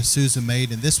mistake that Azusa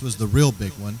made, and this was the real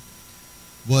big one,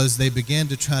 was they began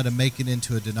to try to make it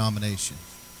into a denomination.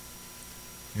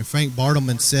 And Frank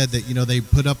Bartleman said that, they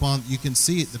put up on, you can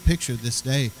see it, the picture this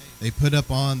day, they put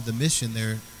up on the mission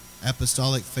there,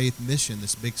 Apostolic Faith Mission,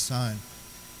 this big sign.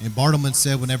 And Bartleman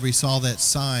said whenever he saw that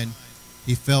sign,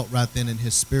 he felt right then in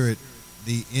his spirit,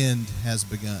 the end has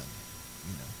begun.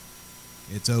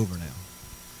 It's over now.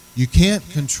 You can't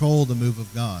control the move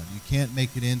of God. You can't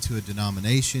make it into a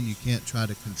denomination. You can't try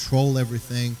to control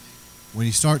everything. When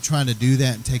you start trying to do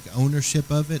that and take ownership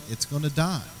of it, it's going to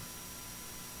die.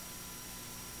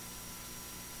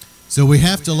 So we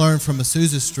have to learn from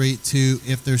Azusa Street to,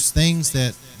 if there's things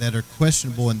that are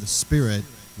questionable in the spirit,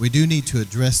 we do need to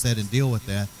address that and deal with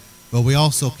that. But we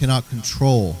also cannot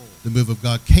control the move of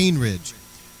God. Cane Ridge.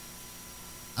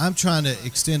 I'm trying to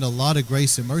extend a lot of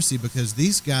grace and mercy because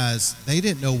these guys, they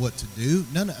didn't know what to do.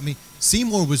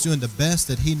 Seymour was doing the best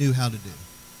that he knew how to do.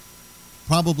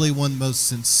 Probably one of the most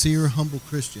sincere, humble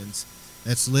Christians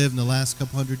that's lived in the last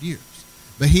couple hundred years.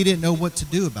 But he didn't know what to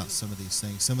do about some of these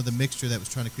things, some of the mixture that was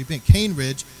trying to creep in. Cane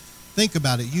Ridge, think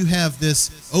about it. You have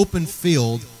this open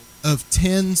field of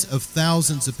tens of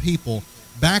thousands of people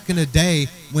back in a day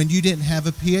when you didn't have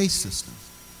a PA system.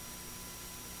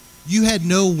 You had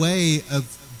no way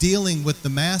of dealing with the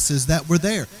masses that were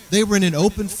there. They were in an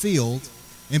open field,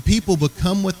 and people would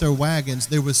come with their wagons.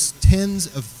 There was tens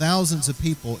of thousands of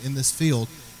people in this field,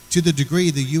 to the degree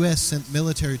the U.S. sent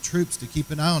military troops to keep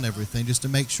an eye on everything, just to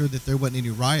make sure that there wasn't any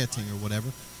rioting or whatever.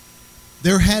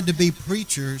 There had to be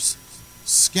preachers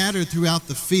scattered throughout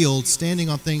the field, standing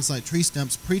on things like tree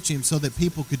stumps, preaching so that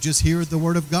people could just hear the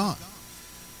Word of God.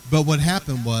 But what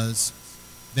happened was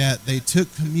that they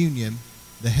took communion,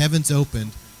 the heavens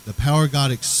opened, the power of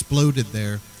God exploded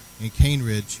there in Cane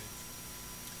Ridge,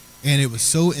 and it was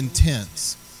so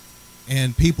intense.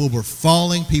 And people were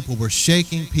falling, people were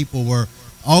shaking, people were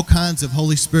all kinds of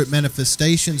Holy Spirit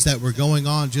manifestations that were going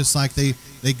on just like they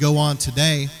go on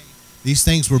today. These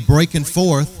things were breaking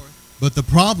forth, but the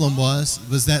problem was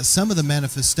that some of the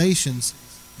manifestations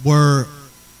were,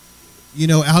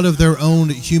 out of their own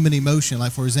human emotion.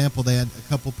 Like, for example, they had a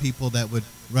couple people that would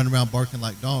run around barking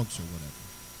like dogs or whatever.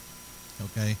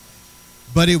 Okay?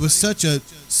 But it was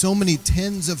so many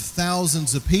tens of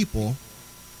thousands of people,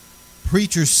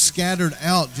 preachers scattered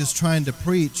out just trying to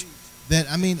preach, that,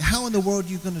 how in the world are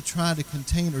you going to try to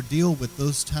contain or deal with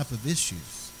those type of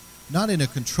issues? Not in a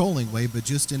controlling way, but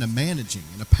just in a managing,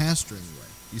 in a pastoring way,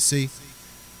 you see?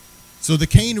 So the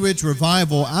Cane Ridge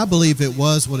revival, I believe it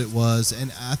was what it was,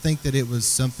 and I think that it was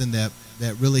something that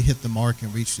really hit the mark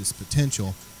and reached its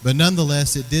potential. But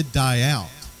nonetheless, it did die out.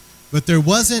 But there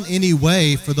wasn't any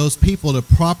way for those people to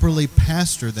properly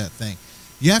pastor that thing.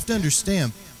 You have to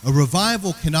understand, a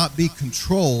revival cannot be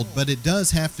controlled, but it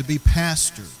does have to be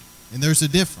pastored. And there's a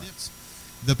difference.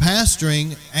 The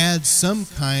pastoring adds some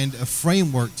kind of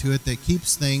framework to it that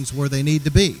keeps things where they need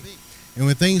to be. And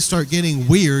when things start getting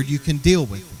weird, you can deal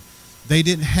with them. They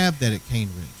didn't have that at Cane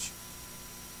Ridge.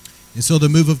 And so the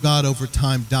move of God over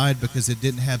time died because it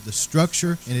didn't have the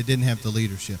structure and it didn't have the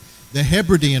leadership. The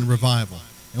Hebridean revival.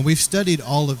 And we've studied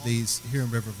all of these here in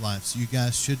River of Life, so you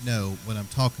guys should know what I'm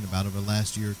talking about over the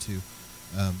last year or two.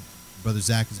 Brother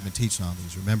Zach has been teaching on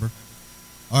these, remember?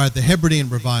 All right, the Hebridean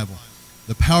revival.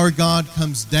 The power of God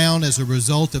comes down as a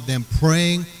result of them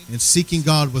praying and seeking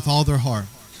God with all their heart.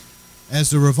 As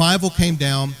the revival came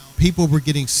down, people were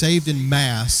getting saved in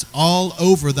mass all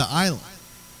over the island.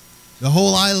 The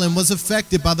whole island was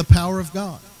affected by the power of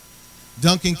God.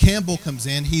 Duncan Campbell comes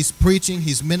in. He's preaching,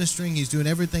 he's ministering, he's doing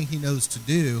everything he knows to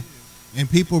do. And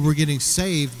people were getting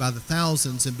saved by the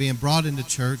thousands and being brought into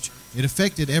church. It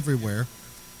affected everywhere.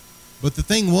 But the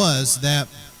thing was that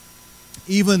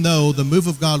even though the move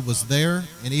of God was there,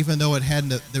 and even though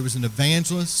there was an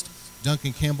evangelist,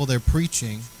 Duncan Campbell, there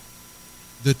preaching,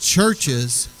 the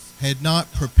churches had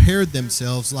not prepared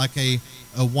themselves like a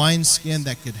wineskin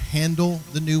that could handle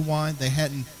the new wine. They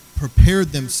hadn't prepared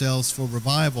themselves for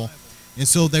revival. And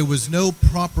so there was no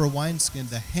proper wineskin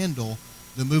to handle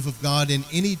the move of God in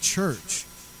any church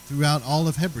throughout all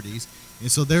of Hebrides.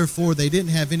 And so therefore they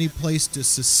didn't have any place to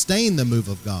sustain the move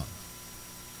of God.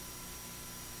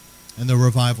 And the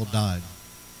revival died.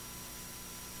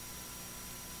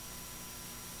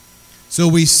 So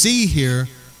we see here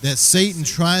that Satan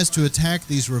tries to attack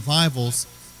these revivals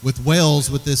with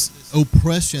Wales, with this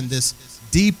oppression, this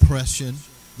depression,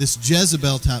 this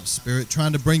Jezebel-type spirit,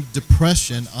 trying to bring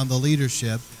depression on the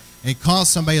leadership and cause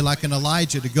somebody like an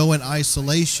Elijah to go in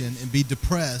isolation and be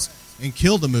depressed and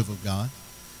kill the move of God.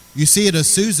 You see at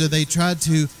Azusa, they tried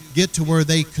to get to where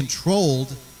they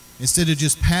controlled, instead of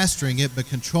just pastoring it, but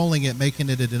controlling it, making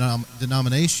it a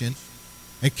denomination.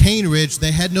 At Cane Ridge,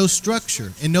 they had no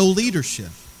structure and no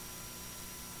leadership.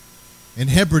 In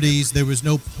Hebrides, there was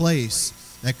no place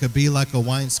that could be like a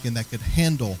wineskin that could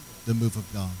handle the move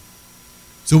of God.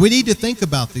 So we need to think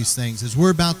about these things. As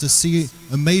we're about to see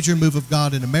a major move of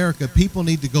God in America, people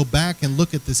need to go back and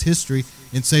look at this history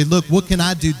and say, look, what can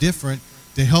I do different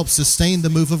to help sustain the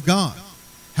move of God?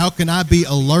 How can I be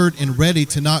alert and ready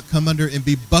to not come under and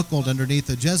be buckled underneath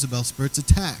a Jezebel spirit's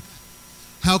attack?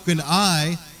 How can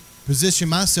I position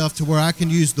myself to where I can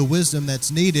use the wisdom that's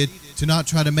needed to not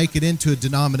try to make it into a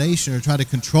denomination or try to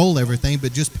control everything,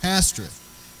 but just pastor it?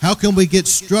 How can we get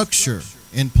structure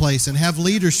in place and have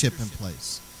leadership in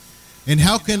place? And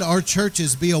how can our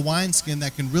churches be a wineskin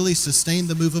that can really sustain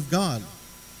the move of God?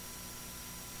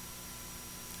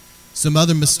 Some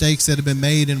other mistakes that have been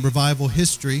made in revival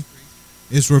history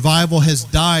is revival has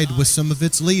died with some of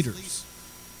its leaders.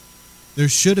 There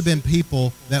should have been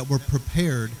people that were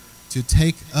prepared to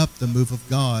take up the move of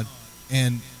God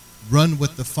and run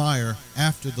with the fire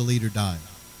after the leader died.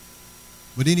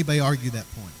 Would anybody argue that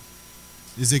point?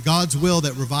 Is it God's will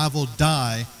that revival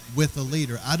die with a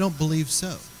leader? I don't believe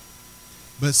so.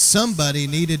 But somebody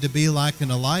needed to be like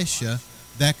an Elisha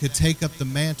that could take up the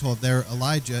mantle of their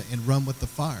Elijah and run with the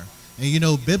fire. And you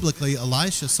know, biblically,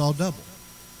 Elisha saw double.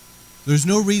 There's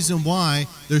no reason why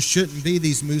there shouldn't be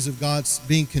these moves of God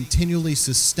being continually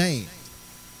sustained.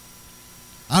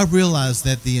 I realize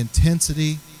that the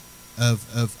intensity of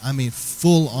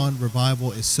full-on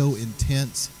revival is so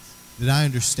intense that I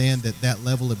understand that that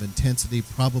level of intensity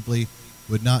probably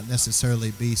would not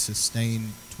necessarily be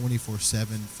sustained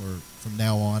 24/7 from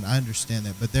now on. I understand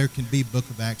that. But there can be Book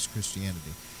of Acts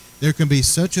Christianity. There can be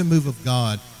such a move of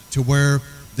God to where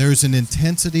there's an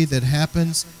intensity that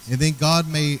happens, and then God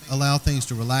may allow things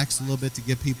to relax a little bit to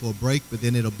give people a break, but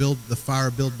then it'll the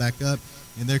fire build back up,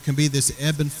 and there can be this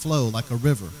ebb and flow like a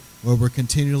river where we're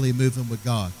continually moving with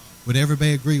God. Would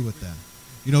everybody agree with that?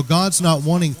 You know, God's not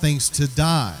wanting things to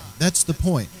die. That's the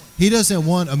point. He doesn't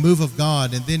want a move of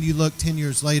God, and then you look 10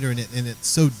 years later, and it's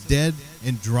so dead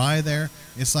and dry there.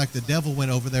 It's like the devil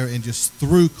went over there and just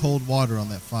threw cold water on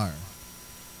that fire.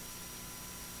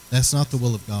 That's not the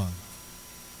will of God.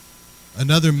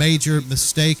 Another major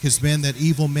mistake has been that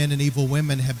evil men and evil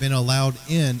women have been allowed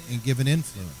in and given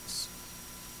influence.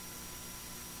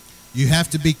 You have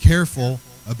to be careful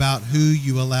about who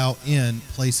you allow in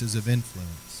places of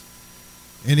influence.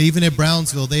 And even at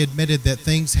Brownsville, they admitted that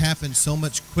things happened so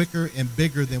much quicker and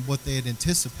bigger than what they had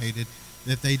anticipated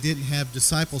that they didn't have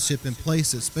discipleship in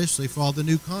place, especially for all the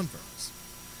new converts.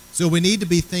 So we need to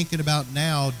be thinking about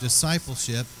now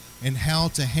discipleship and how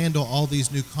to handle all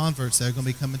these new converts that are going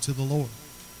to be coming to the Lord.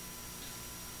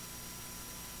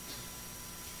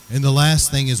 And the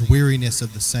last thing is weariness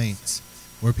of the saints,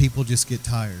 where people just get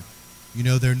tired. You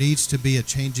know, there needs to be a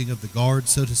changing of the guard,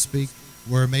 so to speak,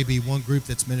 where maybe one group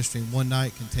that's ministering one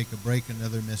night can take a break,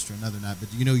 another minister another night.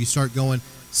 But, you know, you start going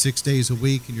 6 days a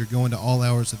week and you're going to all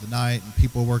hours of the night and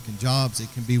people are working jobs,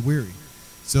 it can be weary.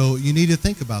 So you need to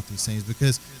think about these things,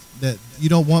 because that you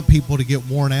don't want people to get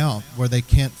worn out where they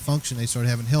can't function. They start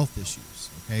having health issues.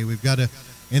 Okay, we've got to,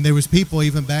 and there was people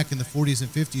even back in the 40s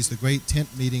and 50s, the great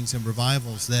tent meetings and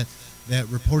revivals that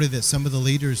reported that some of the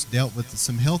leaders dealt with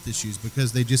some health issues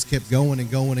because they just kept going and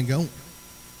going and going.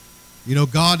 You know,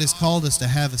 God has called us to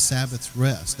have a Sabbath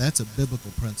rest. That's a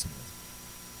biblical principle.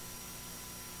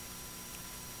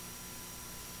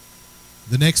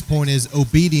 The next point is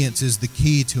obedience is the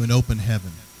key to an open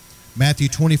heaven. Matthew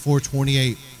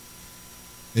 24:28.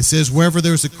 It says, wherever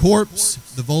there's a corpse,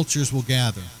 the vultures will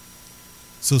gather.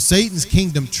 So Satan's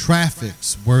kingdom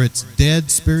traffics where it's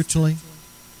dead spiritually,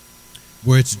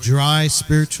 where it's dry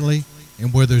spiritually,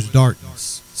 and where there's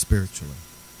darkness spiritually.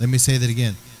 Let me say that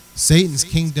again. Satan's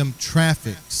kingdom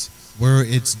traffics where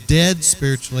it's dead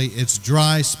spiritually, it's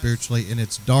dry spiritually, and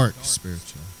it's dark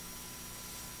spiritually.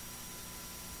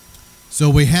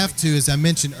 So we have to, as I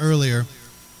mentioned earlier,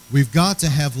 we've got to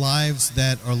have lives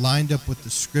that are lined up with the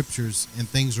Scriptures and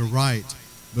things are right.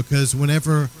 Because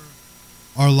whenever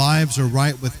our lives are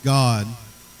right with God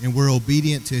and we're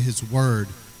obedient to His Word,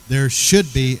 there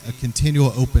should be a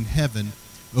continual open heaven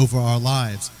over our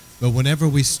lives. But whenever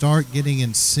we start getting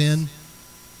in sin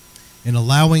and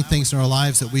allowing things in our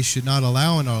lives that we should not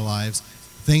allow in our lives,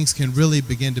 things can really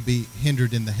begin to be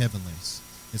hindered in the heavenlies.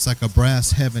 It's like a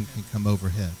brass heaven can come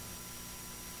overhead.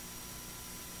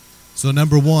 So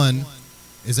number one,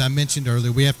 as I mentioned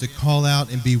earlier, we have to call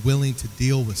out and be willing to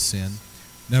deal with sin.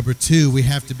 Number two, we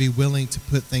have to be willing to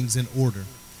put things in order.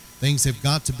 Things have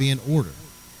got to be in order,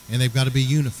 and they've got to be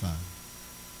unified.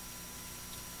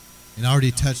 And I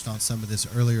already touched on some of this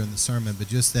earlier in the sermon, but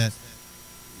just that,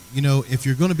 you know, if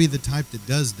you're going to be the type that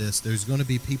does this, there's going to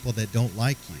be people that don't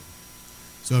like you.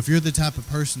 So if you're the type of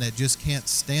person that just can't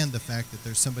stand the fact that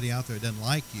there's somebody out there that doesn't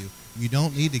like you, you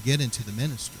don't need to get into the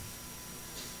ministry.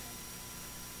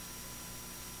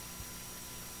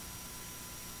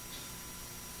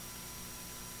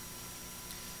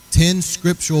 Ten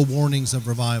scriptural warnings of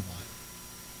revival.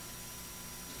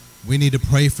 We need to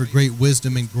pray for great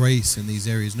wisdom and grace in these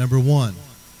areas. Number one,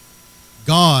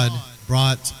 God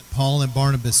brought Paul and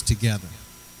Barnabas together.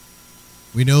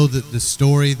 We know that the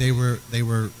story, they were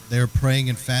praying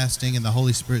and fasting, and the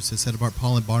Holy Spirit said, set apart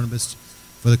Paul and Barnabas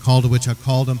for the call to which I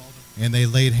called them. And they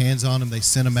laid hands on them. They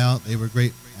sent them out. They were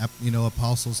great,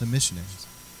 apostles and missionaries.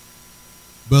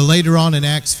 But later on in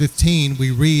Acts 15,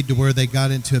 we read to where they got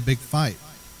into a big fight.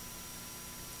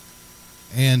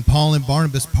 And Paul and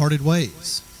Barnabas parted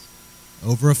ways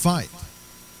over a fight.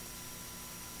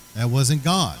 That wasn't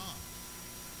God.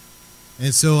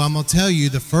 And so I'm going to tell you,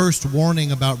 the first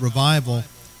warning about revival,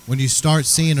 when you start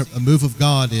seeing a move of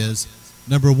God, is,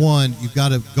 number one, you've got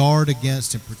to guard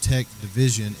against and protect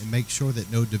division and make sure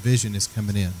that no division is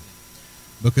coming in.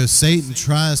 Because Satan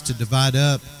tries to divide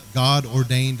up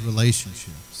God-ordained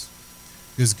relationships.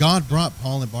 Because God brought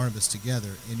Paul and Barnabas together,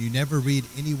 and you never read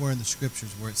anywhere in the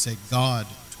Scriptures where it said God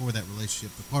tore that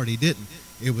relationship apart. He didn't.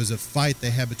 It was a fight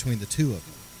they had between the two of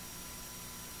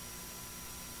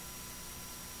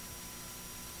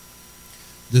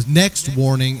them. The next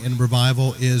warning in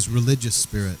revival is religious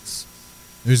spirits.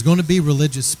 There's going to be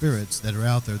religious spirits that are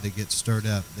out there that get stirred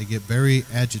up. They get very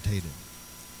agitated.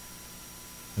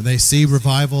 When they see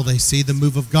revival, they see the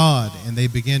move of God, and they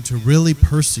begin to really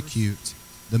persecute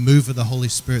the move of the Holy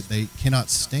Spirit. They cannot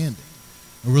stand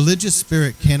it. A religious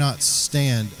spirit cannot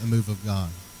stand a move of God.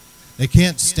 They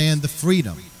can't stand the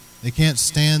freedom. They can't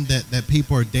stand that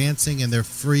people are dancing and they're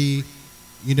free,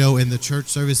 in the church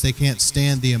service. They can't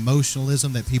stand the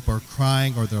emotionalism that people are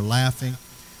crying or they're laughing.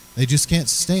 They just can't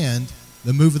stand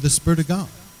the move of the Spirit of God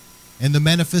and the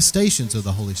manifestations of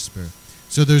the Holy Spirit.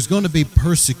 So there's going to be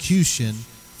persecution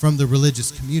from the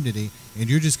religious community, and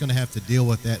you're just going to have to deal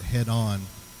with that head on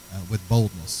with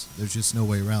boldness. There's just no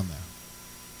way around that.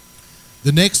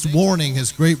 The next warning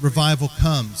as great revival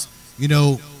comes,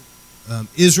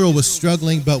 Israel was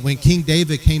struggling, but when King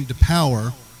David came to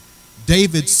power,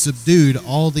 David subdued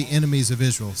all the enemies of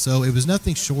Israel. So it was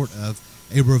nothing short of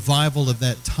a revival of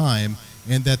that time,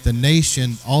 and that the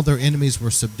nation, all their enemies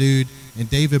were subdued, and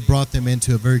David brought them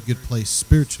into a very good place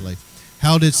spiritually.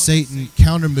 How did Satan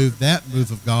countermove that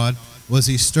move of God? Was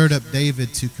he stirred up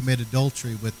David to commit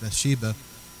adultery with Bathsheba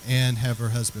and have her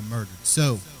husband murdered.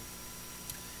 So,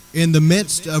 in the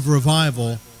midst of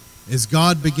revival, as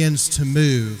God begins to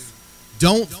move,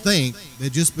 don't think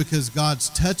that just because God's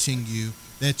touching you,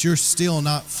 that you're still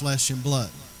not flesh and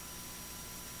blood.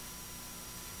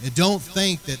 And don't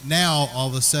think that now, all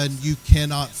of a sudden, you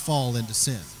cannot fall into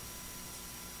sin.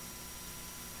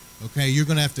 Okay, you're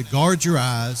going to have to guard your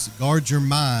eyes, guard your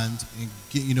mind,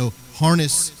 and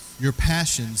harness your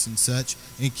passions and such,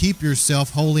 and keep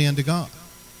yourself holy unto God.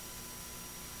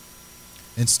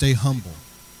 And stay humble.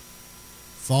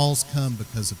 Falls come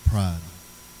because of pride.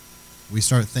 We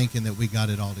start thinking that we got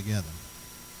it all together.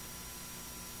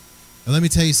 Now let me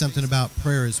tell you something about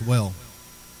prayer as well.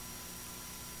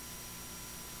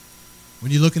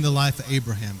 When you look in the life of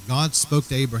Abraham, God spoke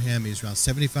to Abraham. He was around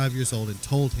 75 years old and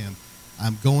told him,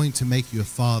 I'm going to make you a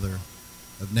father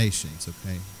of nations,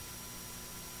 okay?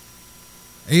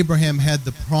 Abraham had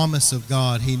the promise of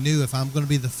God. He knew, if I'm going to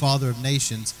be the father of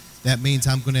nations, that means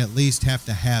I'm going to at least have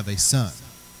to have a son.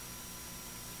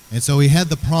 And so he had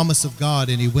the promise of God,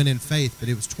 and he went in faith, but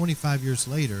it was 25 years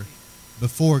later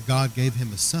before God gave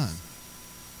him a son.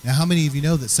 Now, how many of you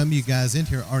know that some of you guys in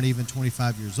here aren't even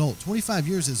 25 years old? 25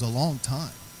 years is a long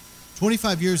time.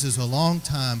 25 years is a long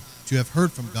time to have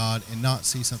heard from God and not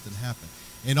see something happen.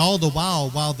 And all the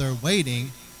while they're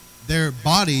waiting, their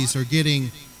bodies are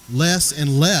getting less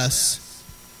and less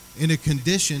in a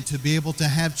condition to be able to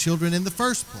have children in the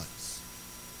first place.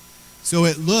 So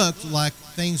it looked like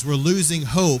things were losing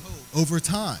hope over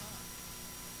time.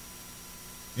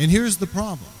 And here's the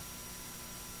problem.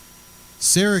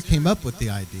 Sarah came up with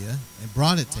the idea and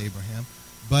brought it to Abraham.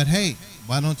 But hey,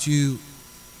 why don't you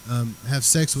have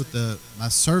sex with my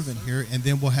servant here, and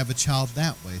then we'll have a child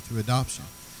that way through adoption.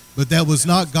 But that was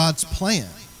not God's plan.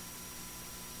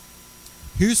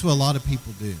 Here's what a lot of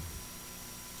people do.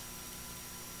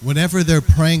 Whenever they're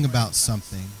praying about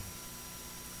something,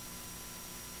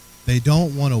 they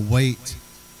don't want to wait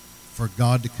for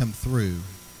God to come through.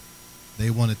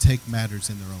 They want to take matters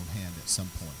in their own hand at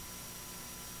some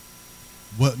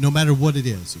point. No matter what it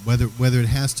is, whether it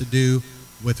has to do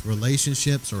with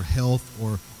relationships or health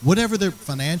or whatever their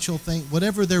financial thing,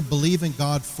 whatever they're believing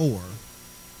God for,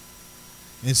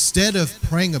 instead of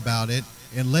praying about it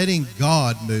and letting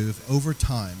God move over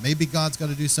time. Maybe God's got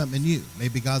to do something in you.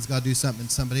 Maybe God's got to do something in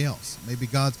somebody else. Maybe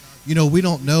God's, we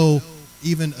don't know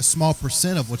even a small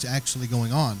percent of what's actually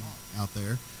going on out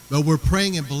there, but we're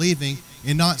praying and believing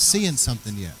and not seeing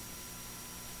something yet.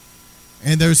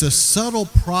 And there's a subtle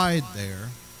pride there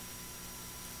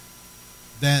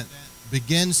that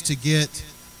begins to get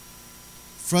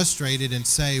frustrated and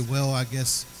say, well, I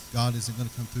guess God isn't going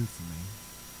to come through for me.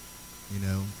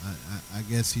 I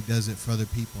guess he does it for other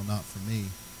people, not for me.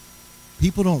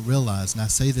 People don't realize, and I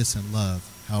say this in love,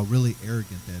 how really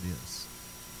arrogant that is.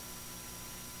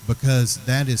 Because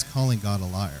that is calling God a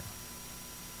liar.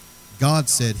 God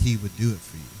said he would do it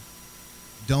for you.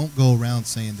 Don't go around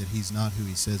saying that he's not who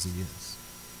he says he is.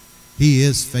 He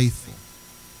is faithful.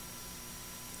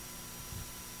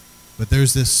 But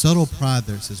there's this subtle pride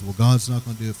there that says, well, God's not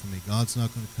going to do it for me. God's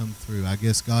not going to come through. I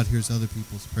guess God hears other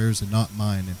people's prayers and not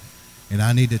mine. And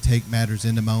I need to take matters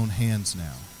into my own hands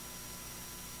now.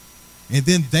 And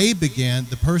then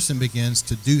the person begins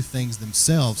to do things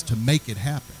themselves to make it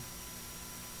happen.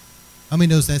 How many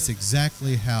knows that's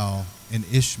exactly how an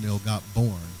Ishmael got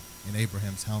born in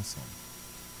Abraham's household?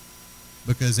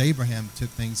 Because Abraham took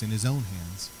things in his own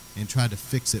hands and tried to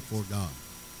fix it for God.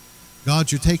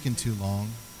 God, you're taking too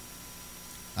long.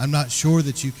 I'm not sure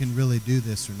that you can really do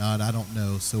this or not. I don't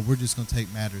know. So we're just going to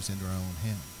take matters into our own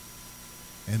hand.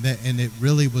 And it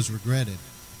really was regretted.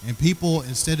 And people,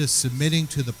 instead of submitting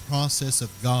to the process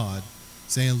of God,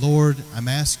 saying, Lord, I'm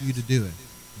asking you to do it,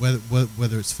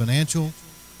 whether it's financial,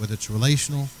 whether it's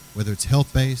relational, whether it's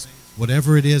health-based,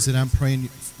 whatever it is that I'm praying,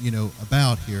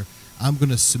 about here, I'm going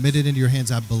to submit it into your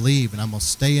hands. I believe, and I'm going to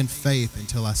stay in faith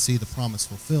until I see the promise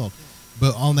fulfilled.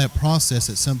 But on that process,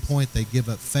 at some point, they give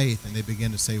up faith and they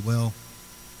begin to say, well,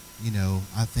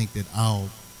 I think that I'll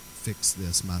fix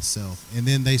this myself. And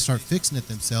then they start fixing it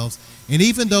themselves. And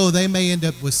even though they may end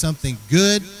up with something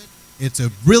good, it's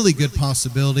a really good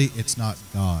possibility it's not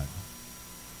God.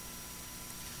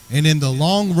 And in the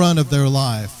long run of their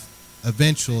life,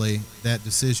 eventually that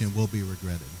decision will be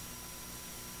regretted.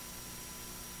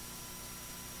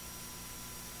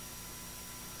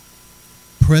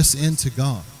 Press into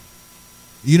God.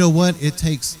 You know what? It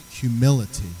takes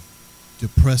humility to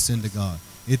press into God.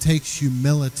 It takes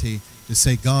humility to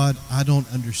say, God, I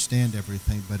don't understand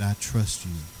everything, but I trust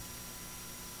you.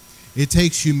 It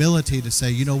takes humility to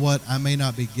say, you know what? I may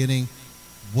not be getting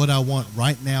what I want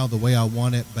right now the way I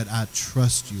want it, but I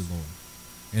trust you, Lord.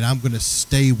 And I'm going to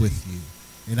stay with you.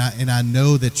 And I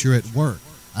know that you're at work.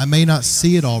 I may not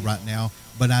see it all right now,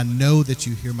 but I know that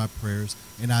you hear my prayers,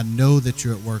 and I know that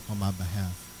you're at work on my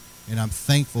behalf. And I'm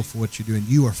thankful for what you're doing.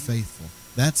 You are faithful.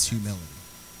 That's humility.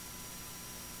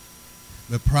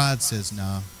 But pride says,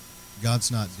 nah,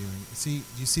 God's not doing it. See,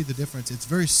 do you see the difference? It's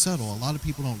very subtle. A lot of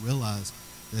people don't realize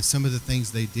that some of the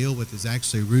things they deal with is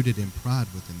actually rooted in pride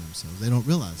within themselves. They don't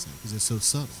realize that because it's so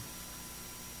subtle.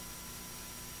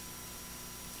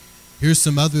 Here's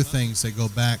some other things that go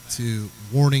back to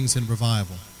warnings and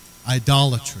revival.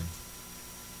 Idolatry.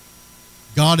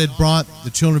 God had brought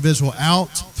the children of Israel out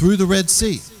through the Red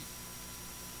Sea.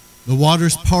 The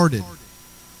waters parted.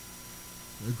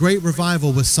 A great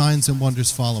revival with signs and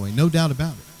wonders following, no doubt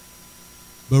about it.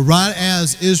 But right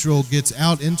as Israel gets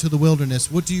out into the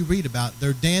wilderness, what do you read about?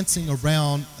 They're dancing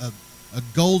around a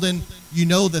golden,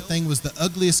 the thing was the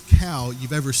ugliest cow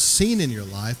you've ever seen in your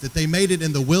life, that they made it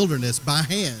in the wilderness by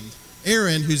hand.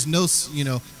 Aaron,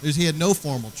 he had no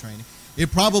formal training.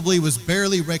 It probably was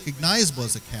barely recognizable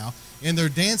as a cow, and they're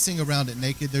dancing around it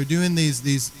naked. They're doing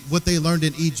these what they learned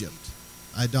in Egypt,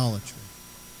 idolatry.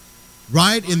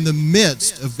 Right in the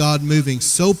midst of God moving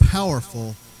so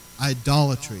powerful,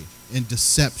 idolatry and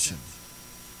deception.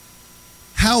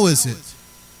 How is it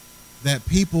that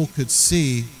people could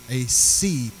see a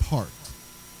sea part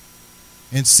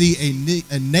and see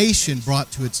a nation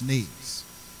brought to its knees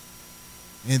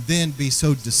and then be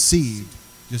so deceived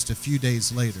just a few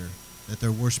days later that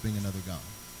they're worshiping another God?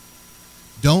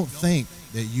 Don't think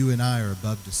that you and I are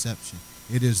above deception.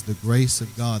 It is the grace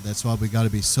of God. That's why we got to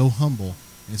be so humble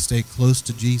and stay close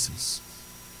to Jesus.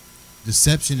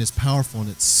 Deception is powerful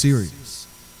and it's serious.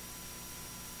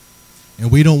 And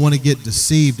we don't want to get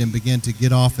deceived and begin to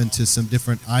get off into some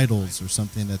different idols or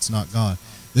something that's not God.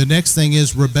 The next thing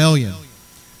is rebellion.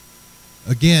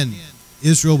 Again,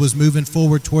 Israel was moving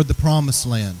forward toward the promised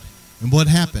land. And what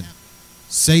happened?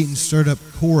 Satan stirred up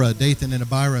Korah, Dathan, and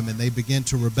Abiram, and they began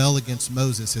to rebel against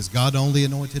Moses. Has God only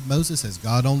anointed Moses? Has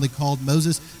God only called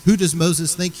Moses? Who does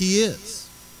Moses think he is?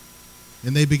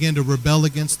 And they began to rebel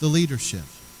against the leadership.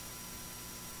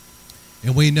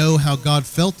 And we know how God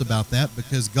felt about that,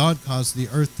 because God caused the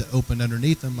earth to open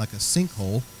underneath them like a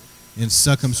sinkhole and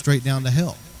suck them straight down to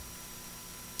hell.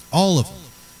 All of them.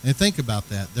 And think about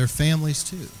that. Their families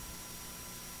too.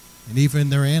 And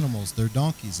even their animals, their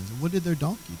donkeys. And what did their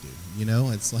donkey do? You know,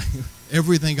 it's like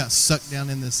everything got sucked down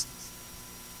in this.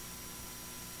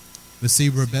 But see,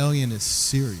 rebellion is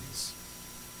serious.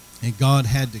 And God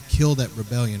had to kill that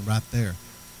rebellion right there.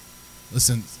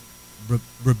 Listen,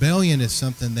 rebellion is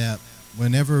something that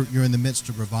whenever you're in the midst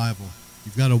of revival,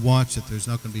 you've got to watch that there's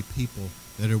not going to be people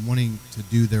that are wanting to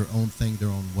do their own thing their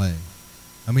own way.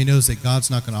 I mean, knows that God's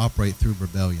not going to operate through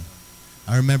rebellion.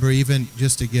 I remember, even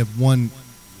just to give one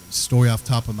story off the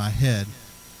top of my head,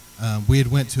 we had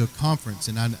went to a conference,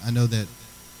 and I know that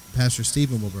Pastor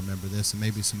Stephen will remember this, and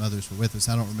maybe some others were with us.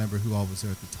 I don't remember who all was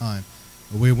there at the time.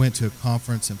 But we went to a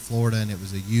conference in Florida, and it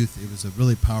was it was a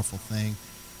really powerful thing.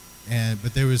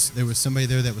 But there was somebody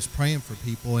there that was praying for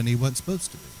people, and he wasn't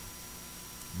supposed to be.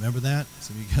 Remember that?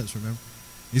 Some of you guys remember?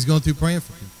 He's going through praying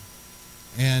for people.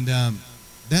 And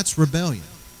that's rebellion.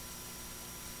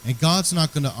 And God's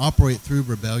not going to operate through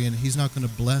rebellion. He's not going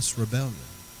to bless rebellion.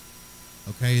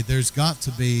 Okay? There's got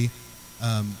to be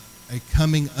a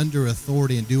coming under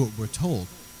authority and do what we're told.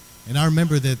 And I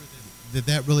remember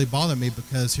that really bothered me,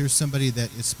 because here's somebody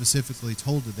that is specifically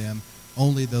told to them,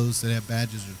 only those that have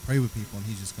badges are to pray with people, and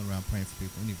he's just going around praying for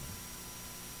people anyway.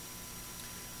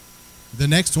 The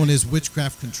next one is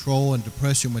witchcraft, control, and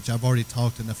depression, which I've already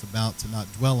talked enough about to not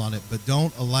dwell on it, but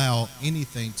don't allow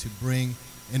anything to bring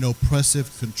an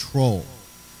oppressive control.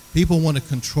 People want to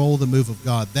control the move of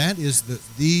God. That is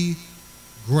the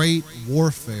great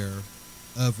warfare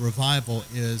of revival,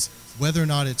 is whether or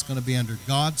not it's going to be under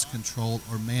God's control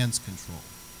or man's control.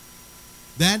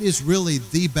 That is really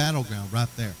the battleground right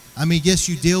there. I mean, yes,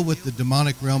 you deal with the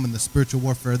demonic realm and the spiritual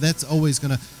warfare. That's always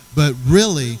going to, but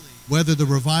really, whether the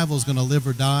revival is going to live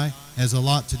or die has a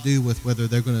lot to do with whether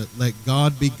they're going to let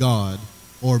God be God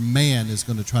or man is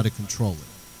going to try to control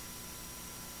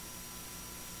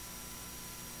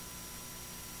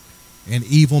it. And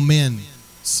evil men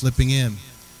slipping in.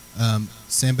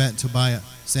 Sanballat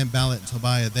and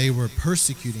Tobiah, they were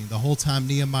persecuting. The whole time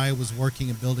Nehemiah was working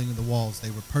and building the walls, they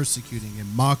were persecuting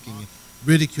and mocking and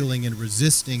ridiculing and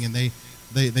resisting, and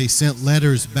they sent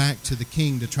letters back to the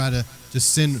king to try to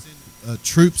send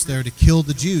troops there to kill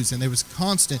the Jews. And there was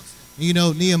constant, you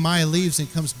know, Nehemiah leaves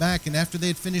and comes back, and after they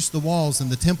had finished the walls and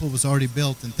the temple was already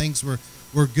built and things were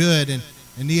good, and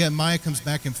Nehemiah comes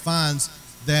back and finds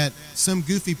that some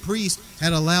goofy priest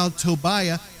had allowed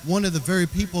Tobiah, one of the very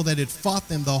people that had fought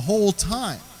them the whole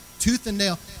time, tooth and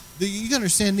nail. You can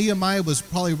understand, Nehemiah was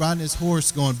probably riding his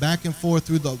horse, going back and forth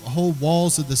through the whole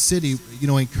walls of the city, you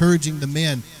know, encouraging the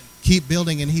men, keep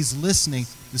building, and he's listening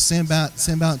to Sanballat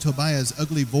and Tobiah's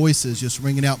ugly voices just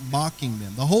ringing out, mocking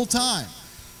them the whole time.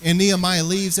 And Nehemiah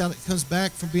leaves out, comes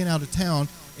back from being out of town,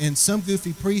 and some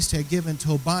goofy priest had given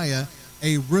Tobiah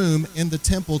a room in the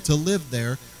temple to live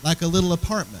there, like a little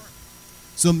apartment.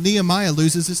 So Nehemiah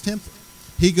loses his temper.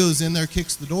 He goes in there,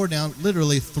 kicks the door down,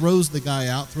 literally throws the guy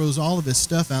out, throws all of his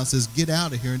stuff out, says, "Get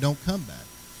out of here and don't come back."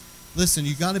 Listen,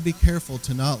 you got to be careful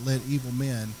to not let evil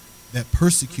men that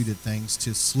persecuted things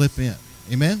to slip in.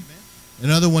 Amen?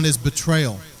 Another one is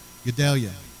betrayal.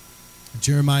 Gedaliah.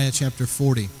 Jeremiah chapter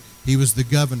 40. He was the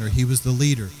governor. He was the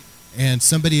leader. And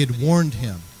somebody had warned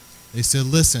him. They said,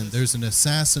 "Listen, there's an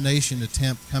assassination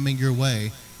attempt coming your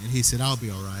way." And he said, "I'll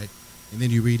be all right." And then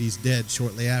you read he's dead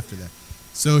shortly after that.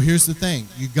 So here's the thing.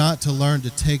 You got to learn to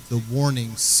take the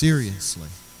warning seriously.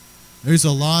 There's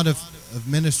a lot of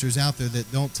ministers out there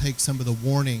that don't take some of the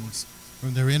warnings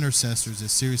from their intercessors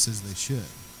as serious as they should.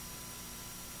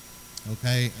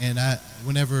 Okay? And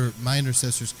whenever my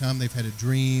intercessors come, they've had a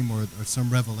dream or some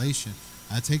revelation,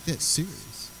 I take that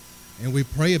serious. And we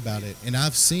pray about it. And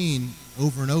I've seen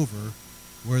over and over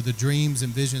where the dreams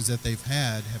and visions that they've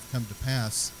had have come to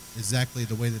pass exactly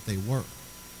the way that they were.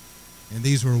 And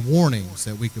these were warnings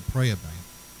that we could pray about.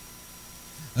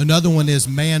 Another one is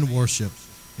man worship.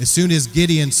 As soon as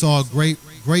Gideon saw a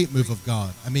great move of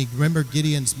God. I mean, remember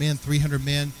Gideon's men, 300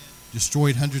 men,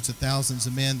 destroyed hundreds of thousands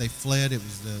of men. They fled. It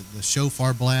was the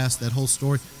shofar blast, that whole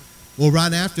story. Well,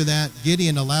 right after that,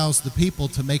 Gideon allows the people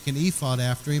to make an ephod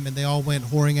after him, and they all went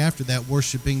whoring after that,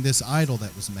 worshiping this idol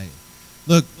that was made.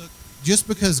 Look, just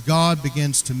because God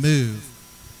begins to move,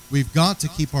 we've got to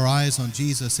keep our eyes on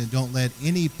Jesus and don't let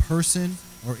any person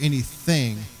or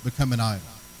anything become an idol.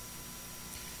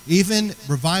 Even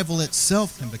revival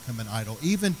itself can become an idol.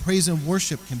 Even praise and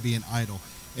worship can be an idol.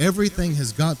 Everything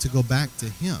has got to go back to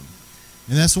Him.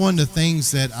 And that's one of the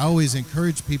things that I always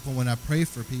encourage people when I pray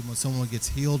for people, when someone gets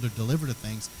healed or delivered of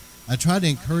things. I try to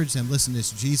encourage them, listen,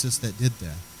 it's Jesus that did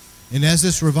that. And as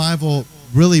this revival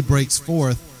really breaks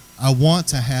forth, I want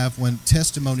to have, when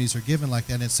testimonies are given like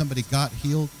that and somebody got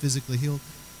healed, physically healed,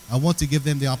 I want to give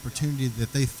them the opportunity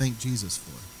that they thank Jesus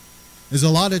for. There's a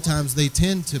lot of times they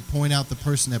tend to point out the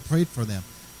person that prayed for them.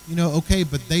 You know, okay,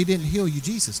 but they didn't heal you,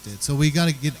 Jesus did. So we got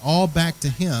to get all back to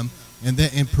Him and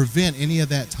prevent any of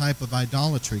that type of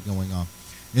idolatry going on.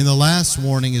 And the last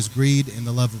warning is greed and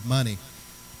the love of money.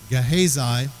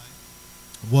 Gehazi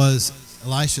was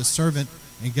Elisha's servant,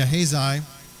 and Gehazi,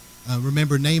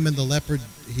 remember Naaman the leper,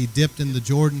 he dipped in the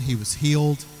Jordan, he was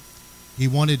healed. He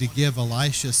wanted to give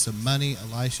Elisha some money.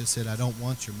 Elisha said, I don't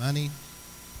want your money.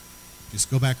 Just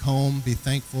go back home, be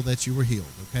thankful that you were healed,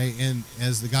 okay? And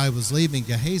as the guy was leaving,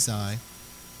 Gehazi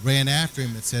ran after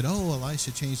him and said, oh,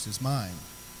 Elisha changed his mind,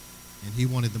 and he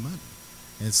wanted the money.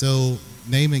 And so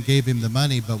Naaman gave him the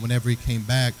money, but whenever he came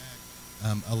back,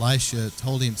 Elisha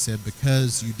told him, said,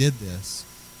 because you did this,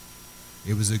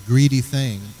 it was a greedy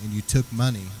thing, and you took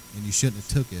money, and you shouldn't have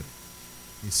took it.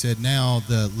 He said, now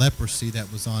the leprosy that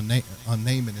was on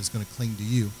Naaman is going to cling to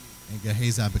you, and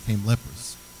Gehazi became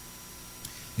leprous.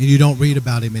 And you don't read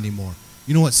about him anymore.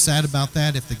 You know what's sad about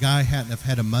that? If the guy hadn't have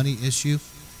had a money issue,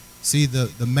 see,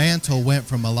 the mantle went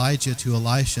from Elijah to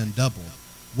Elisha and doubled.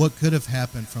 What could have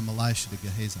happened from Elisha to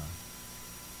Gehazi?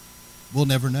 We'll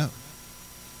never know.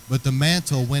 But the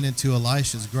mantle went into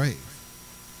Elisha's grave.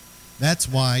 That's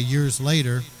why years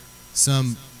later,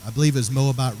 some, I believe it was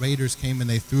Moabite raiders came and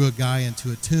they threw a guy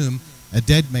into a tomb. A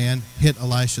dead man hit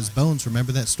Elisha's bones.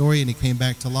 Remember that story? And he came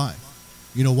back to life.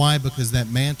 You know why? Because that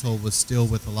mantle was still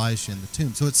with Elisha in the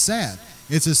tomb. So it's sad.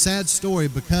 It's a sad story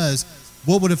because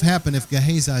what would have happened if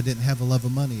Gehazi didn't have a love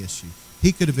of money issue?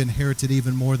 He could have inherited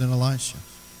even more than Elisha.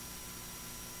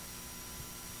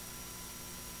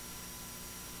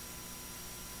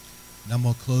 And I'm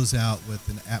going to close out with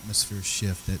an atmosphere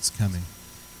shift that's coming.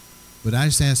 But I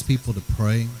just ask people to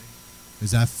pray,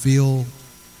 because I feel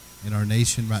in our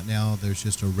nation right now there's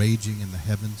just a raging in the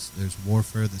heavens. There's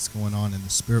warfare that's going on in the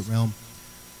spirit realm.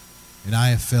 And I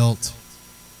have felt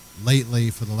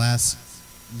lately, for the last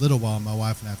little while, my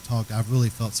wife and I have talked, I've really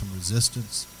felt some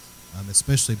resistance,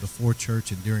 especially before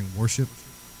church and during worship.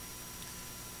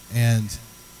 And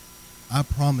I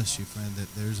promise you, friend, that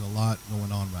there's a lot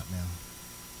going on right now.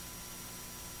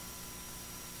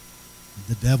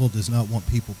 The devil does not want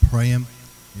people praying,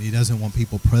 and he doesn't want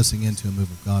people pressing into a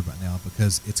move of God right now,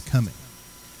 because it's coming.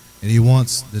 And he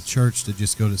wants the church to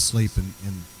just go to sleep and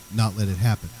not let it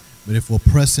happen. But if we'll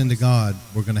press into God,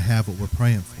 we're going to have what we're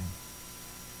praying for.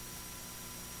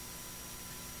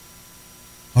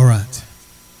 All right.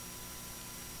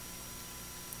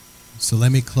 So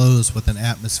let me close with an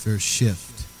atmosphere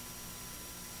shift.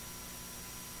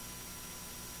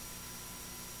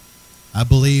 I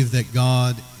believe that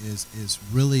God is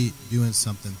really doing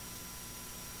something.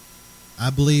 I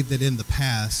believe that in the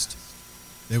past,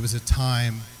 there was a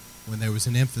time when there was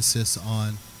an emphasis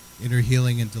on inner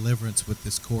healing and deliverance with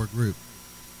this core group.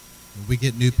 When we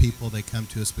get new people, they come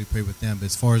to us, we pray with them. But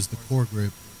as far as the core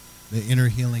group, the inner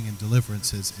healing and deliverance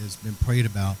has been prayed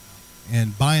about.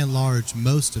 And by and large,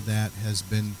 most of that has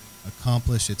been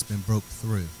accomplished. It's been broke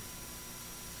through.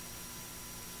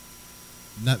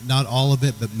 Not all of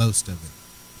it, but most of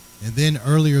it. And then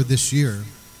earlier this year,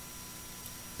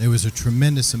 there was a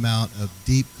tremendous amount of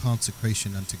deep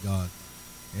consecration unto God.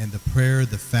 And the prayer,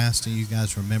 the fasting, you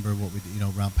guys remember what we did,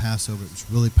 around Passover. It was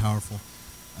really powerful.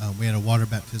 We had a water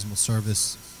baptismal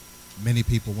service. Many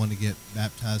people wanted to get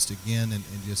baptized again and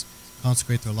just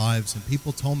consecrate their lives. And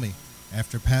people told me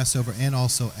after Passover and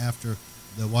also after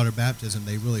the water baptism,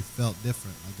 they really felt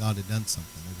different, like God had done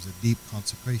something. There was a deep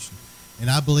consecration. And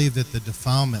I believe that the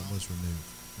defilement was removed.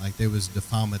 Like there was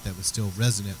defilement that was still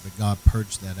resident, but God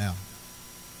purged that out.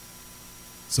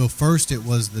 So first it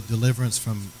was the deliverance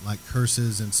from like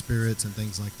curses and spirits and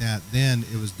things like that. Then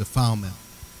it was defilement.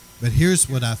 But here's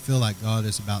what I feel like God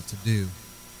is about to do.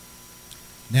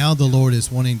 Now the Lord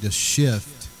is wanting to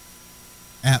shift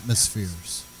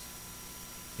atmospheres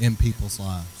in people's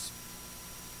lives.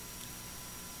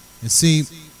 And see,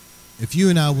 if you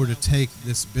and I were to take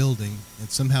this building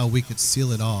and somehow we could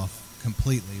seal it off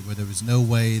completely, where there was no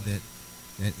way that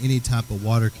any type of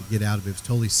water could get out of it, it was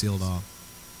totally sealed off.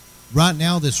 Right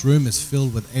now this room is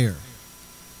filled with air.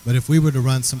 But if we were to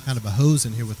run some kind of a hose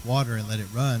in here with water and let it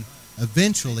run,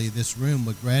 eventually this room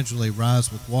would gradually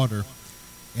rise with water,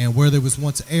 and where there was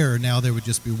once air, now there would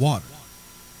just be water.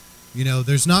 You know,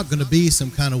 there's not going to be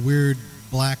some kind of weird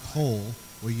black hole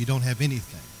where you don't have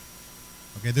anything.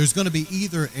 Okay, there's going to be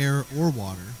either air or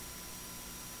water.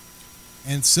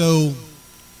 And so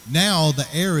now the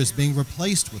air is being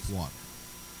replaced with water.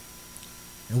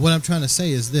 And what I'm trying to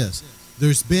say is this.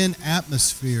 There's been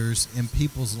atmospheres in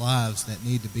people's lives that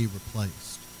need to be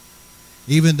replaced.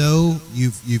 Even though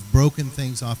you've broken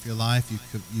things off your life,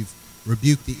 you've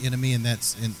rebuked the enemy, and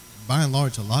by and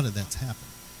large, a lot of that's happened.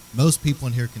 Most people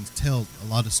in here can tell a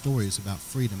lot of stories about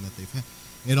freedom that they've had.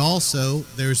 And also,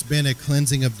 there's been a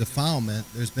cleansing of defilement.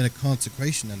 There's been a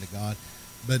consecration unto God.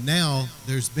 But now,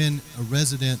 there's been a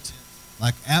resident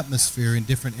atmosphere in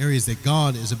different areas that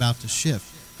God is about to shift.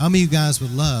 How many of you guys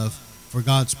would love for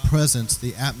God's presence,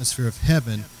 the atmosphere of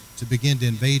heaven, to begin to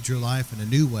invade your life in a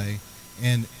new way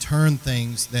and turn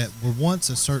things that were once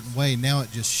a certain way, now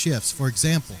it just shifts? For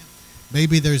example,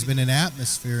 maybe there's been an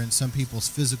atmosphere in some people's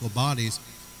physical bodies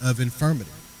of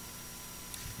infirmity.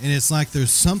 And it's like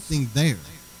there's something there.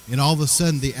 And all of a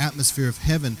sudden, the atmosphere of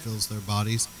heaven fills their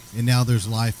bodies, and now there's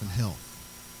life and health.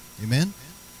 Amen?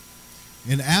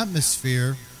 An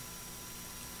atmosphere,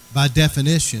 by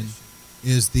definition,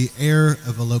 is the air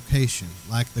of a location,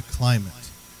 like the climate.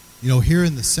 You know, here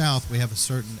in the South, we have a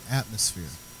certain atmosphere.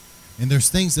 And there's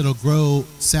things that'll grow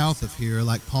south of here,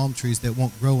 like palm trees, that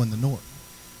won't grow in the north.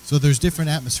 So there's different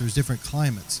atmospheres, different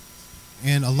climates.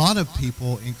 And a lot of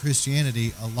people in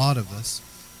Christianity, a lot of us,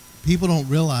 people don't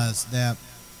realize that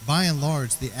by and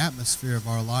large, the atmosphere of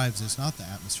our lives is not the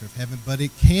atmosphere of heaven, but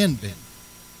it can be.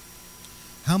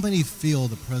 How many feel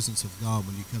the presence of God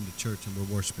when you come to church and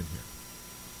we're worshiping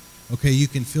here? Okay, you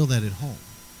can feel that at home.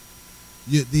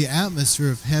 The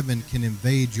atmosphere of heaven can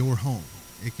invade your home.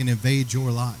 It can invade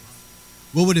your life.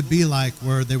 What would it be like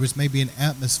where there was maybe an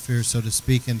atmosphere, so to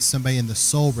speak, and somebody in the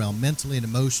soul realm, mentally and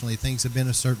emotionally, things have been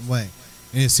a certain way,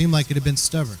 and it seemed like it had been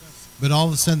stubborn. But all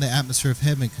of a sudden, the atmosphere of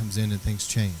heaven comes in and things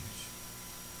change.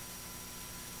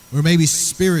 Or maybe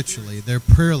spiritually, their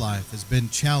prayer life has been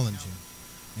challenging,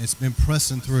 and it's been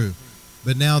pressing through.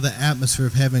 But now the atmosphere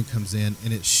of heaven comes in,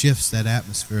 and it shifts that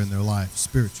atmosphere in their life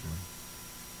spiritually.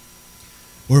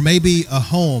 Or maybe a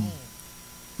home.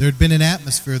 There had been an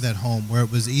atmosphere of that home where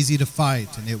it was easy to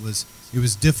fight, and it was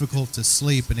difficult to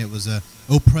sleep, and it was an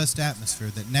oppressed atmosphere.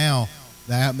 That now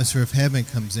the atmosphere of heaven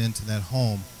comes into that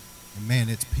home, and man,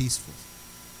 it's peaceful.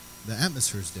 The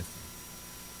atmosphere is different.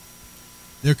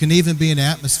 There can even be an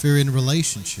atmosphere in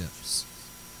relationships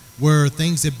where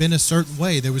things have been a certain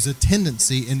way. There was a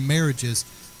tendency in marriages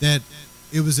that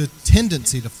it was a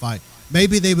tendency to fight.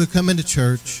 Maybe they would come into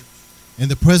church and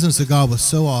the presence of God was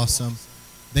so awesome,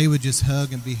 they would just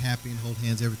hug and be happy and hold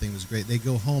hands. Everything was great. They'd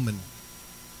go home and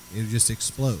it would just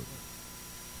explode.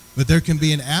 But there can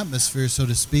be an atmosphere, so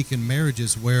to speak, in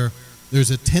marriages where there's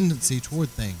a tendency toward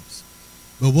things.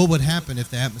 But what would happen if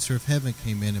the atmosphere of heaven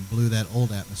came in and blew that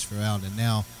old atmosphere out, and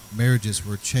now marriages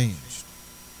were changed?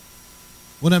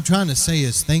 What I'm trying to say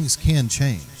is things can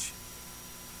change.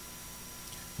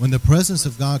 When the presence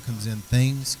of God comes in,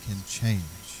 things can change.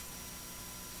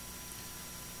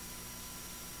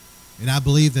 And I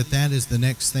believe that that is the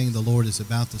next thing the Lord is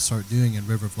about to start doing in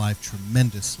River of Life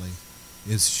tremendously,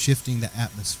 is shifting the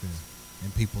atmosphere in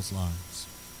people's lives.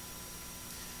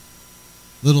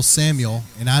 Little Samuel,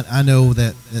 and I know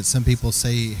that some people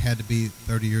say he had to be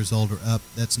 30 years old or up.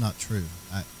 That's not true.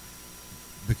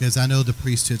 Because I know the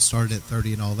priesthood started at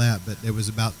 30 and all that, but there was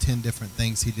about 10 different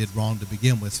things he did wrong to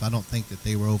begin with, so I don't think that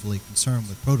they were overly concerned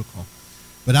with protocol.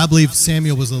 But I believe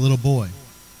Samuel was a little boy.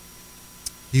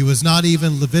 He was not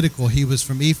even Levitical. He was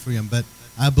from Ephraim, but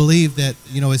I believe that,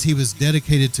 as he was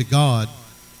dedicated to God,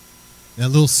 that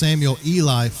little Samuel,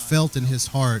 Eli, felt in his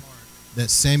heart that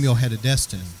Samuel had a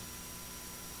destiny.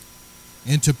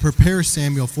 And to prepare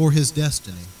Samuel for his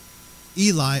destiny,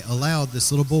 Eli allowed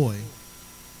this little boy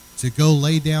to go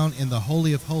lay down in the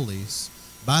Holy of Holies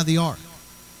by the ark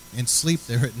and sleep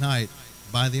there at night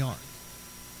by the ark.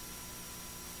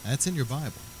 That's in your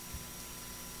Bible.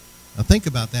 Now think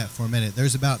about that for a minute.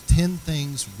 There's about 10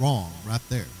 things wrong right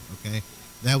there, okay?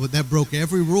 That broke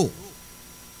every rule.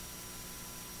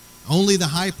 Only the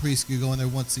high priest could go in there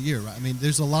once a year, right? I mean,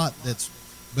 there's a lot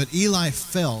but Eli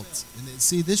felt, and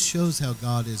see, this shows how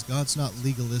God is. God's not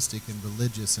legalistic and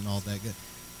religious and all that.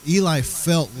 Eli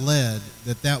felt led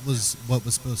that was what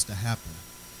was supposed to happen.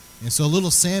 And so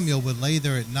little Samuel would lay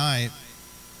there at night,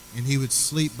 and he would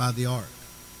sleep by the ark.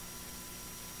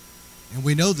 And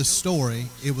we know the story.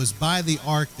 It was by the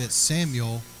ark that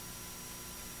Samuel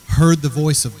heard the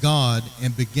voice of God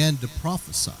and began to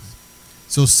prophesy.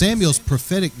 So Samuel's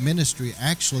prophetic ministry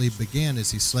actually began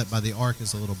as he slept by the ark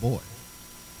as a little boy.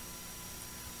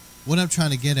 What I'm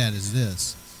trying to get at is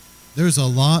this. There's a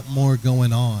lot more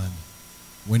going on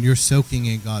when you're soaking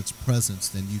in God's presence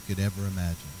than you could ever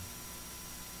imagine.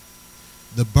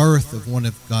 The birth of one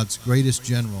of God's greatest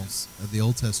generals of the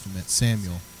Old Testament,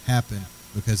 Samuel, happened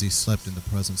because he slept in the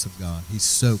presence of God. He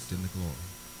soaked in the glory.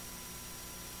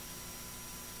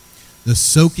 The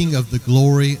soaking of the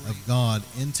glory of God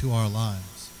into our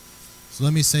lives. So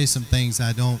let me say some things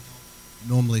I don't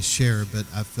normally share, but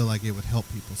I feel like it would help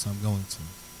people, so I'm going to.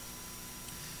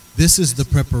 This is the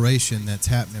preparation that's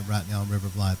happening right now in River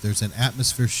of Life. There's an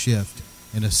atmosphere shift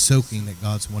and a soaking that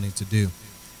God's wanting to do.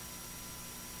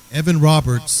 Evan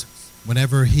Roberts,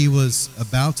 whenever he was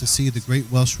about to see the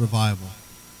Great Welsh Revival,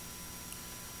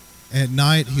 at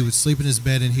night he would sleep in his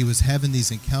bed and he was having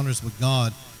these encounters with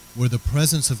God where the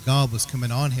presence of God was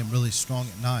coming on him really strong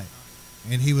at night.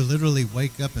 And he would literally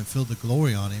wake up and feel the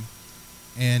glory on him.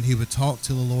 And he would talk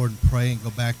to the Lord and pray and go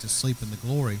back to sleep in the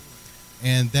glory.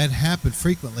 And that happened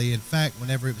frequently. In fact,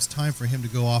 whenever it was time for him to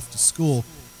go off to school,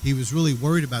 he was really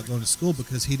worried about going to school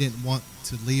because he didn't want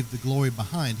to leave the glory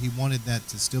behind. He wanted that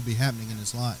to still be happening in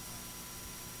his life.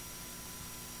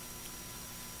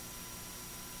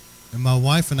 And my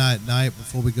wife and I at night,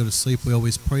 before we go to sleep, we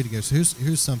always pray together. So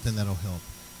here's something that'll help.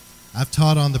 I've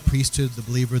taught on the priesthood of the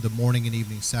believer, the morning and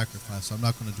evening sacrifice, so I'm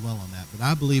not going to dwell on that. But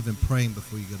I believe in praying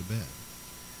before you go to bed.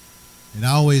 And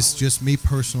I always, just me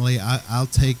personally, I'll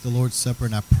take the Lord's Supper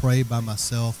and I pray by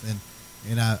myself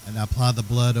and I apply the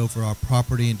blood over our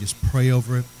property and just pray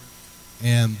over it.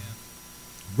 And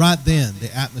right then,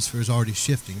 the atmosphere is already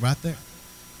shifting, right there.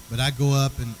 But I go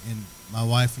up and my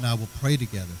wife and I will pray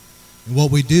together. And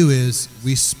what we do is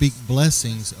we speak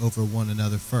blessings over one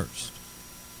another first.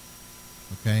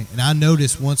 Okay? And I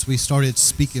noticed once we started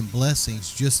speaking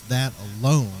blessings, just that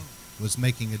alone was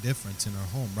making a difference in our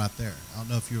home right there. I don't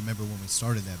know if you remember when we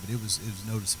started that, but it was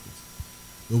noticeable.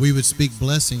 But we would speak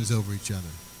blessings over each other.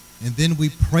 And then we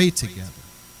pray together.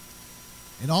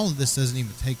 And all of this doesn't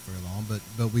even take very long,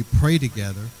 but we pray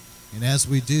together. And as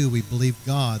we do, we believe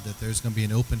God that there's going to be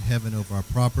an open heaven over our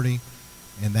property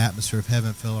and the atmosphere of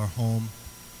heaven fill our home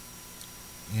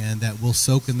and that we'll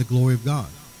soak in the glory of God.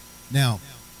 Now,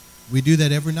 we do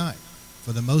that every night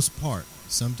for the most part.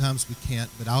 Sometimes we can't,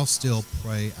 but I'll still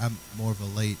pray. I'm more of a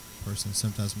late person.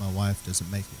 Sometimes my wife doesn't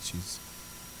make it.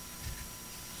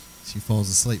 She falls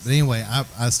asleep. But anyway,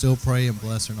 I still pray and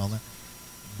bless her and all that.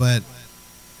 But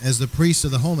as the priest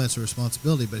of the home, that's a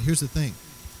responsibility. But here's the thing.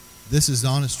 This is the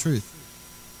honest truth.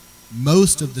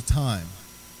 Most of the time,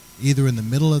 either in the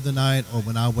middle of the night or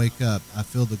when I wake up, I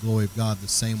feel the glory of God the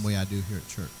same way I do here at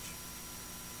church,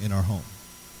 in our home.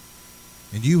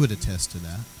 And you would attest to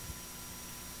that.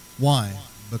 Why?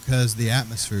 Because the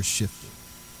atmosphere is shifted.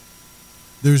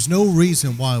 There's no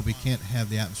reason why we can't have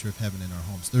the atmosphere of heaven in our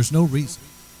homes. There's no reason.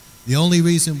 The only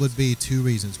reason would be two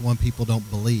reasons. One, people don't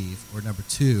believe, or number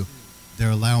two, they're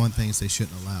allowing things they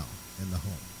shouldn't allow in the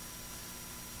home.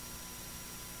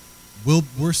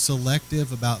 We're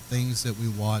selective about things that we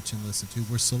watch and listen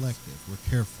to. We're selective. We're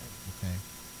careful, okay?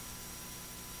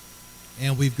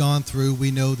 And we've gone through,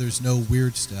 we know there's no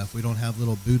weird stuff. We don't have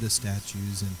little Buddha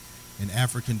statues and an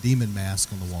African demon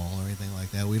mask on the wall or anything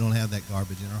like that. We don't have that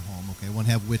garbage in our home, okay? We don't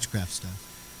have witchcraft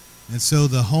stuff. And so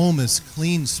the home is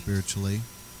clean spiritually,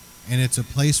 and it's a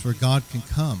place where God can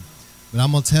come. But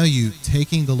I'm going to tell you,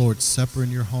 taking the Lord's Supper in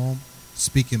your home,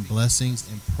 speaking blessings,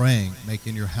 and praying,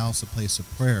 making your house a place of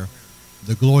prayer,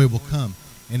 the glory will come.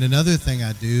 And another thing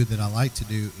I do that I like to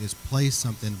do is play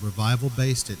something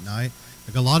revival-based at night.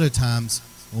 Like a lot of times,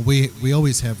 well, we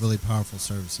always have really powerful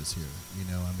services here.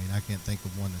 You know, I mean, I can't think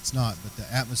of one that's not, but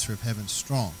the atmosphere of heaven's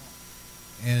strong.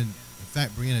 And in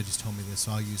fact, Brianna just told me this,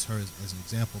 so I'll use her as an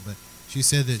example. But she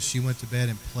said that she went to bed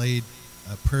and played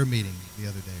a prayer meeting the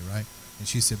other day, right? And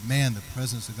she said, man, the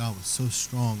presence of God was so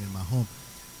strong in my home.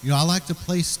 You know, I like to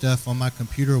play stuff on my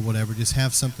computer or whatever, just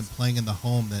have something playing in the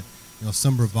home that, you know,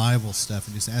 some revival stuff,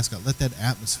 and just ask God, let that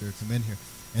atmosphere come in here.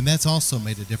 And that's also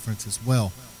made a difference as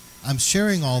well. I'm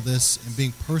sharing all this and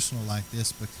being personal like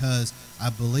this because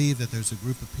I believe that there's a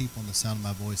group of people in the sound of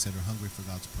my voice that are hungry for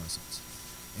God's presence.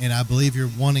 And I believe you're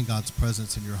wanting God's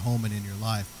presence in your home and in your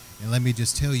life. And let me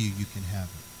just tell you, you can have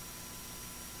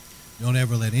it. Don't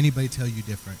ever let anybody tell you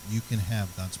different. You can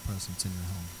have God's presence in your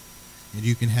home. And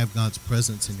you can have God's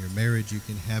presence in your marriage. You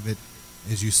can have it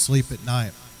as you sleep at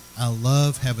night. I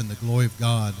love having the glory of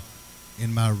God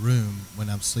in my room when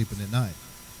I'm sleeping at night.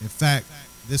 In fact,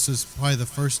 this is probably the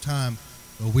first time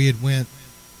we had went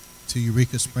to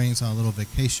Eureka Springs on a little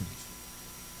vacation.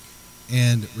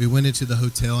 And we went into the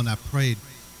hotel and I prayed.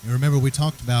 And remember, we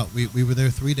talked about, we were there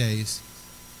 3 days,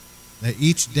 that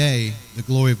each day the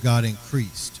glory of God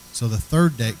increased. So the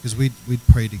third day, because we'd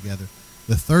pray together,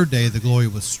 the third day the glory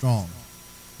was strong,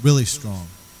 really strong.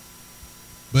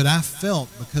 But I felt,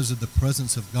 because of the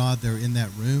presence of God there in that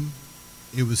room,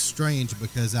 it was strange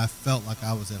because I felt like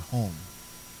I was at home.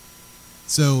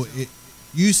 So it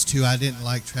used to, I didn't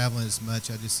like traveling as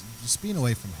much. I just being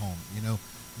away from home, you know.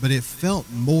 But it felt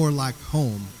more like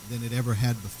home than it ever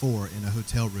had before in a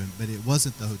hotel room. But it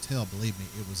wasn't the hotel, believe me.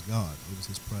 It was God. It was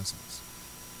his presence.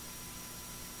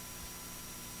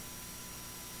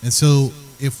 And so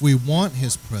if we want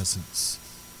his presence,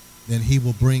 then he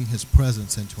will bring his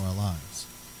presence into our lives.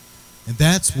 And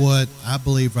that's what I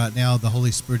believe right now the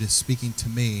Holy Spirit is speaking to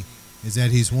me, is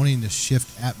that he's wanting to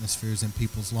shift atmospheres in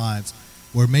people's lives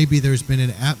where maybe there's been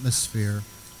an atmosphere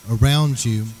around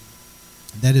you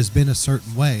that has been a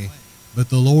certain way, but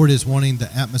the Lord is wanting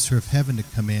the atmosphere of heaven to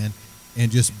come in and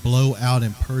just blow out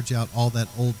and purge out all that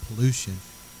old pollution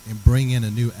and bring in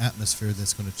a new atmosphere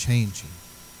that's going to change you.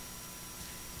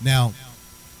 Now,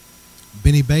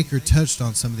 Benny Baker touched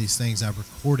on some of these things I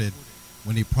recorded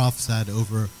when he prophesied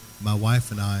over my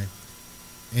wife and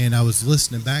I was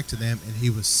listening back to them, and he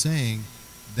was saying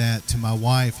that to my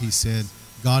wife, he said,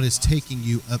 God is taking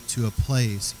you up to a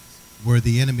place where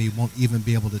the enemy won't even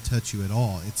be able to touch you at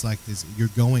all. It's like this, you're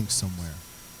going somewhere,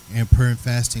 and prayer and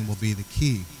fasting will be the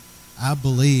key. I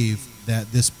believe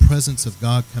that this presence of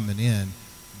God coming in,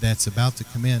 that's about to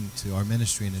come into our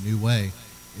ministry in a new way,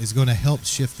 is going to help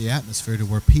shift the atmosphere to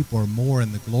where people are more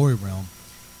in the glory realm.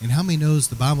 And how many knows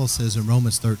the Bible says in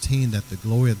Romans 13 that the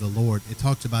glory of the Lord, it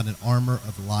talks about an armor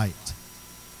of light.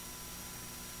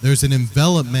 There's an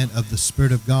envelopment of the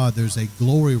Spirit of God. There's a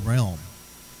glory realm.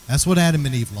 That's what Adam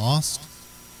and Eve lost.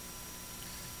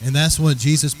 And that's what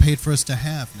Jesus paid for us to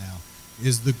have now,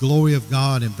 is the glory of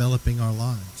God enveloping our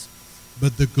lives.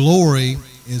 But the glory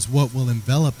is what will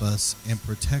envelop us and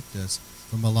protect us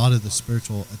from a lot of the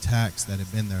spiritual attacks that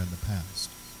have been there in the past.